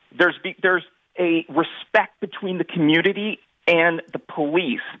 There's a respect between the community and the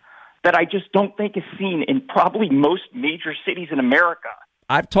police that I just don't think is seen in probably most major cities in America.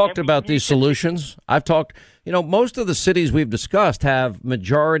 I've talked about these solutions. I've talked, most of the cities we've discussed have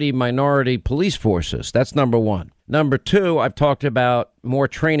majority minority police forces. That's number one. Number two, I've talked about more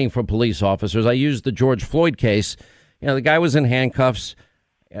training for police officers. I used the George Floyd case. The guy was in handcuffs.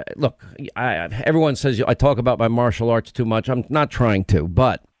 Look, everyone says I talk about my martial arts too much. I'm not trying to,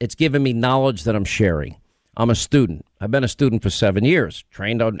 but it's given me knowledge that I'm sharing. I'm a student. I've been a student for 7 years,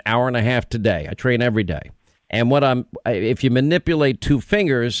 trained an hour and a half today. I train every day. And if you manipulate two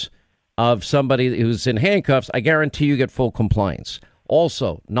fingers of somebody who's in handcuffs, I guarantee you get full compliance.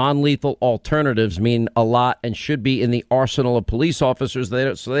 Also, non-lethal alternatives mean a lot and should be in the arsenal of police officers.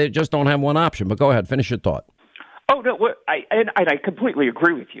 So they just don't have one option. But go ahead, finish your thought. Oh, no, I completely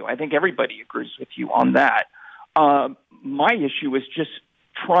agree with you. I think everybody agrees with you on that. My issue is just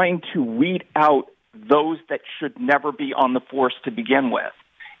trying to weed out those that should never be on the force to begin with.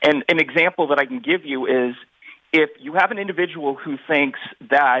 And an example that I can give you is if you have an individual who thinks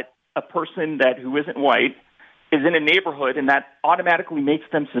that a person who isn't white is in a neighborhood and that automatically makes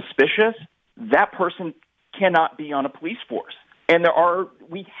them suspicious, that person cannot be on a police force. And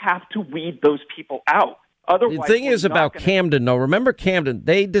we have to weed those people out. Otherwise, the thing is about Camden, though. Remember Camden,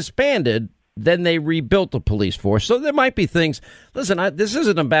 they disbanded, then they rebuilt the police force. So there might be things. Listen, this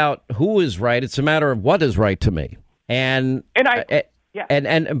isn't about who is right. It's a matter of what is right to me. And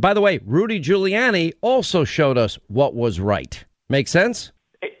by the way, Rudy Giuliani also showed us what was right. Make sense?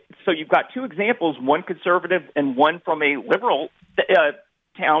 So you've got two examples, one conservative and one from a liberal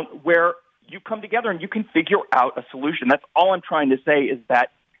town, where you come together and you can figure out a solution. That's all I'm trying to say is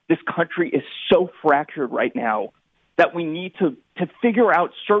that this country is so fractured right now that we need to figure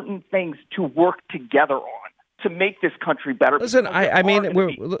out certain things to work together on to make this country better. Listen,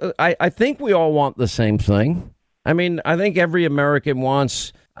 I think we all want the same thing. I mean, I think every American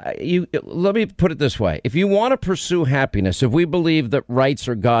wants let me put it this way. If you want to pursue happiness, if we believe that rights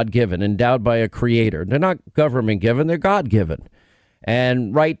are God-given, endowed by a creator, they're not government-given, they're God-given.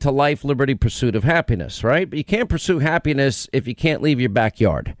 And right to life, liberty, pursuit of happiness, right? But you can't pursue happiness if you can't leave your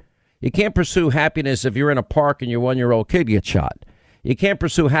backyard. You can't pursue happiness if you're in a park and your 1-year-old kid gets shot. You can't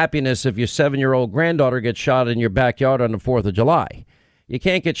pursue happiness if your 7-year-old granddaughter gets shot in your backyard on the 4th of July. You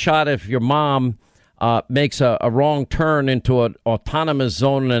can't get shot if your mom makes a wrong turn into an autonomous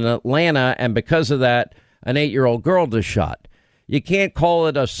zone in Atlanta, and because of that, an 8-year-old girl is shot. You can't call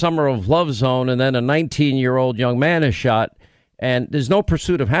it a summer of love zone and then a 19-year-old young man is shot. And there's no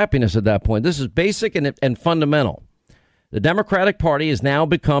pursuit of happiness at that point. This is basic and fundamental. The Democratic Party has now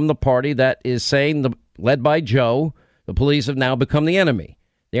become the party that is saying, led by Joe, the police have now become the enemy.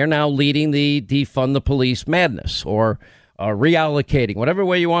 They're now leading the defund the police madness or reallocating, whatever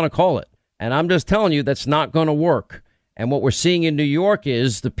way you want to call it. And I'm just telling you, that's not going to work. And what we're seeing in New York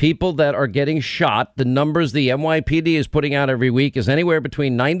is the people that are getting shot, the numbers the NYPD is putting out every week is anywhere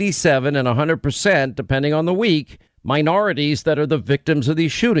between 97 and 100%, depending on the week. Minorities that are the victims of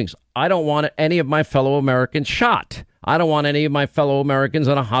these shootings. I don't want any of my fellow Americans shot. I don't want any of my fellow Americans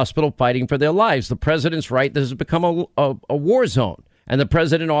in a hospital fighting for their lives. The president's right. This has become a war zone. And the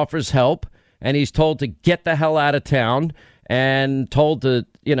president offers help, and he's told to get the hell out of town and told to,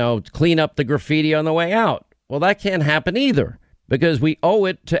 clean up the graffiti on the way out. Well, that can't happen either because we owe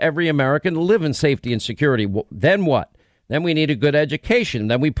it to every American to live in safety and security. Then what? Then we need a good education.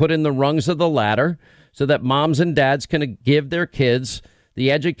 Then we put in the rungs of the ladder so that moms and dads can give their kids the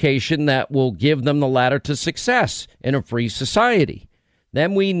education that will give them the ladder to success in a free society.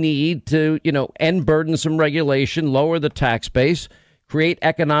 Then we need to, end burdensome regulation, lower the tax base, create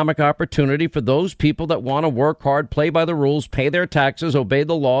economic opportunity for those people that want to work hard, play by the rules, pay their taxes, obey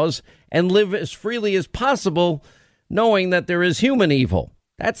the laws, and live as freely as possible, knowing that there is human evil.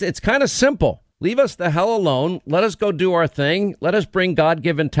 It's kind of simple. Leave us the hell alone. Let us go do our thing. Let us bring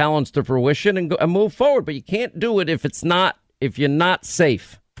God-given talents to fruition and move forward. But you can't do it if you're not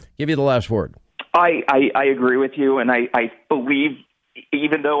safe. Give you the last word. I agree with you, and I believe,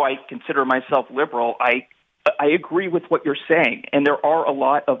 even though I consider myself liberal, I agree with what you're saying. And there are a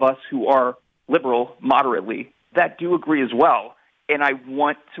lot of us who are liberal moderately that do agree as well. And I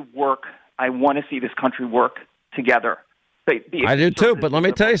want to see this country work together. I do too, but let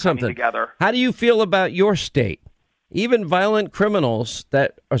me tell you something. How do you feel about your state? Even violent criminals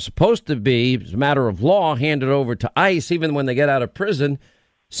that are supposed to be, as a matter of law, handed over to ICE, even when they get out of prison,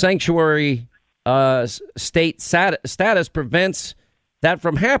 sanctuary state status prevents that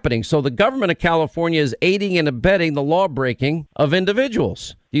from happening. So the government of California is aiding and abetting the law breaking of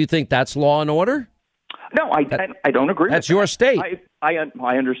individuals. Do you think that's law and order? No, I don't agree. That's your state. I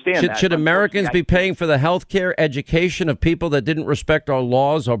understand that. Should Americans be paying for the health care education of people that didn't respect our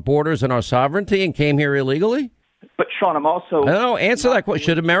laws, our borders, and our sovereignty and came here illegally? But Sean, I'm also no. Answer that question.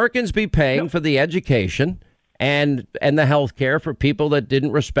 Should Americans be paying for the education and the health care for people that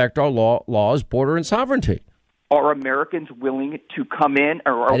didn't respect our laws, border, and sovereignty? Are Americans willing to come in?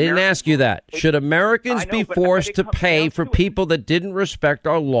 Or I didn't ask you that. Should Americans be forced to pay for people that didn't respect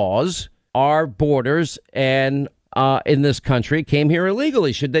our laws, our borders, and in this country came here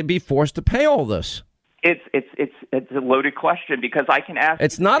illegally? Should they be forced to pay all this? It's a loaded question because I can ask.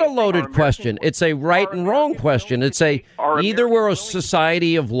 It's not a loaded question. It's a right and wrong question. It's either we're a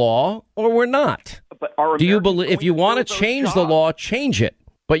society of law or we're not. But do you believe if you want to change the law, change it?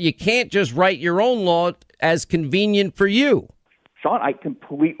 But you can't just write your own law as convenient for you. Sean, I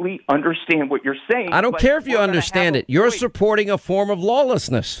completely understand what you're saying. I don't care if you understand it. You're supporting a form of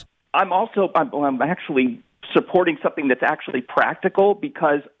lawlessness. I'm actually supporting something that's actually practical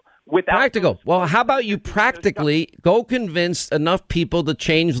because without practical. Well, how about you practically go convince enough people to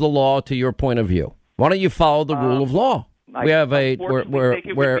change the law to your point of view? Why don't you follow the rule of law? We're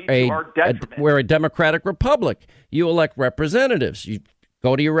a democratic republic. You elect representatives. You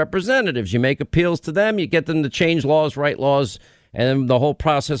go to your representatives. You make appeals to them. You get them to change laws, write laws, and the whole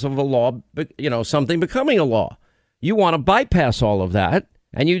process of a law, something becoming a law. You want to bypass all of that,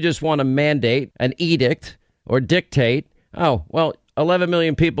 and you just want to mandate an edict or dictate. Oh, well, 11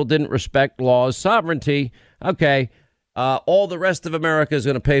 million people didn't respect laws, sovereignty. Okay. All the rest of America is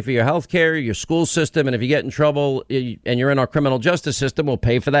going to pay for your health care, your school system. And if you get in trouble and you're in our criminal justice system, we'll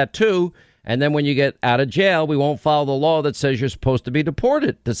pay for that, too. And then when you get out of jail, we won't follow the law that says you're supposed to be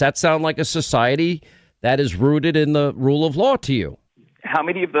deported. Does that sound like a society that is rooted in the rule of law to you? How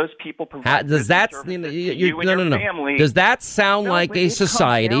many of those people provide does that no. family? Does that sound like a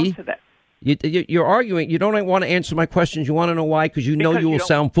society? You're arguing. You don't want to answer my questions. You want to know why? Because you will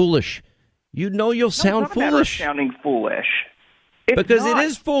sound foolish. You know you'll sound foolish. Sounding foolish. Because it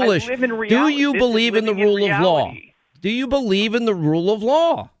is foolish. Do you believe in the rule of law? Do you believe in the rule of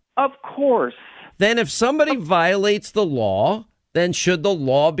law? Of course. Then if somebody violates the law, then should the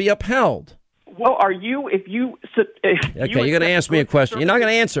law be upheld? Well, okay, you're going to ask me a question. You're not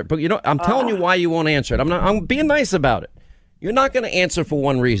going to answer, but I'm telling you why you won't answer it. I'm being nice about it. You're not going to answer for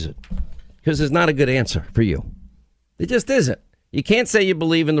one reason, because it's not a good answer for you. It just isn't. You can't say you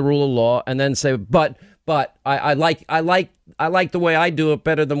believe in the rule of law and then say, but I like the way I do it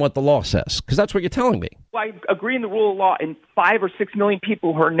better than what the law says, because that's what you're telling me. Well, I agree in the rule of law, and 5 or 6 million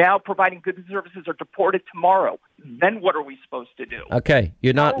people who are now providing goods and services are deported tomorrow. Then what are we supposed to do? Okay,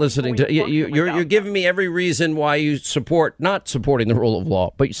 you're not listening to you're giving me every reason why you support not supporting the rule of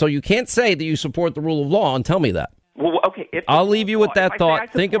law. But so you can't say that you support the rule of law and tell me that. Well, okay, I'll leave you with that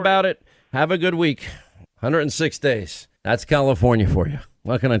thought. Think about it. Have a good week. 106 days. That's California for you.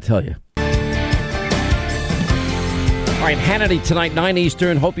 What can I tell you? All right, Hannity tonight, 9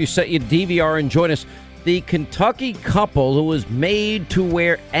 Eastern. Hope you set your DVR and join us. The Kentucky couple who was made to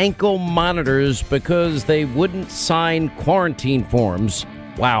wear ankle monitors because they wouldn't sign quarantine forms.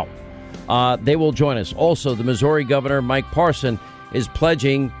 Wow. They will join us. Also, the Missouri governor, Mike Parson, is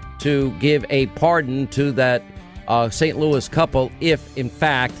pledging to give a pardon to that St. Louis couple if, in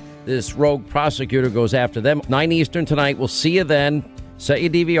fact, this rogue prosecutor goes after them. 9 Eastern tonight. We'll see you then. Set your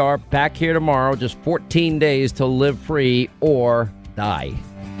DVR. Back here tomorrow. Just 14 days to live free or die.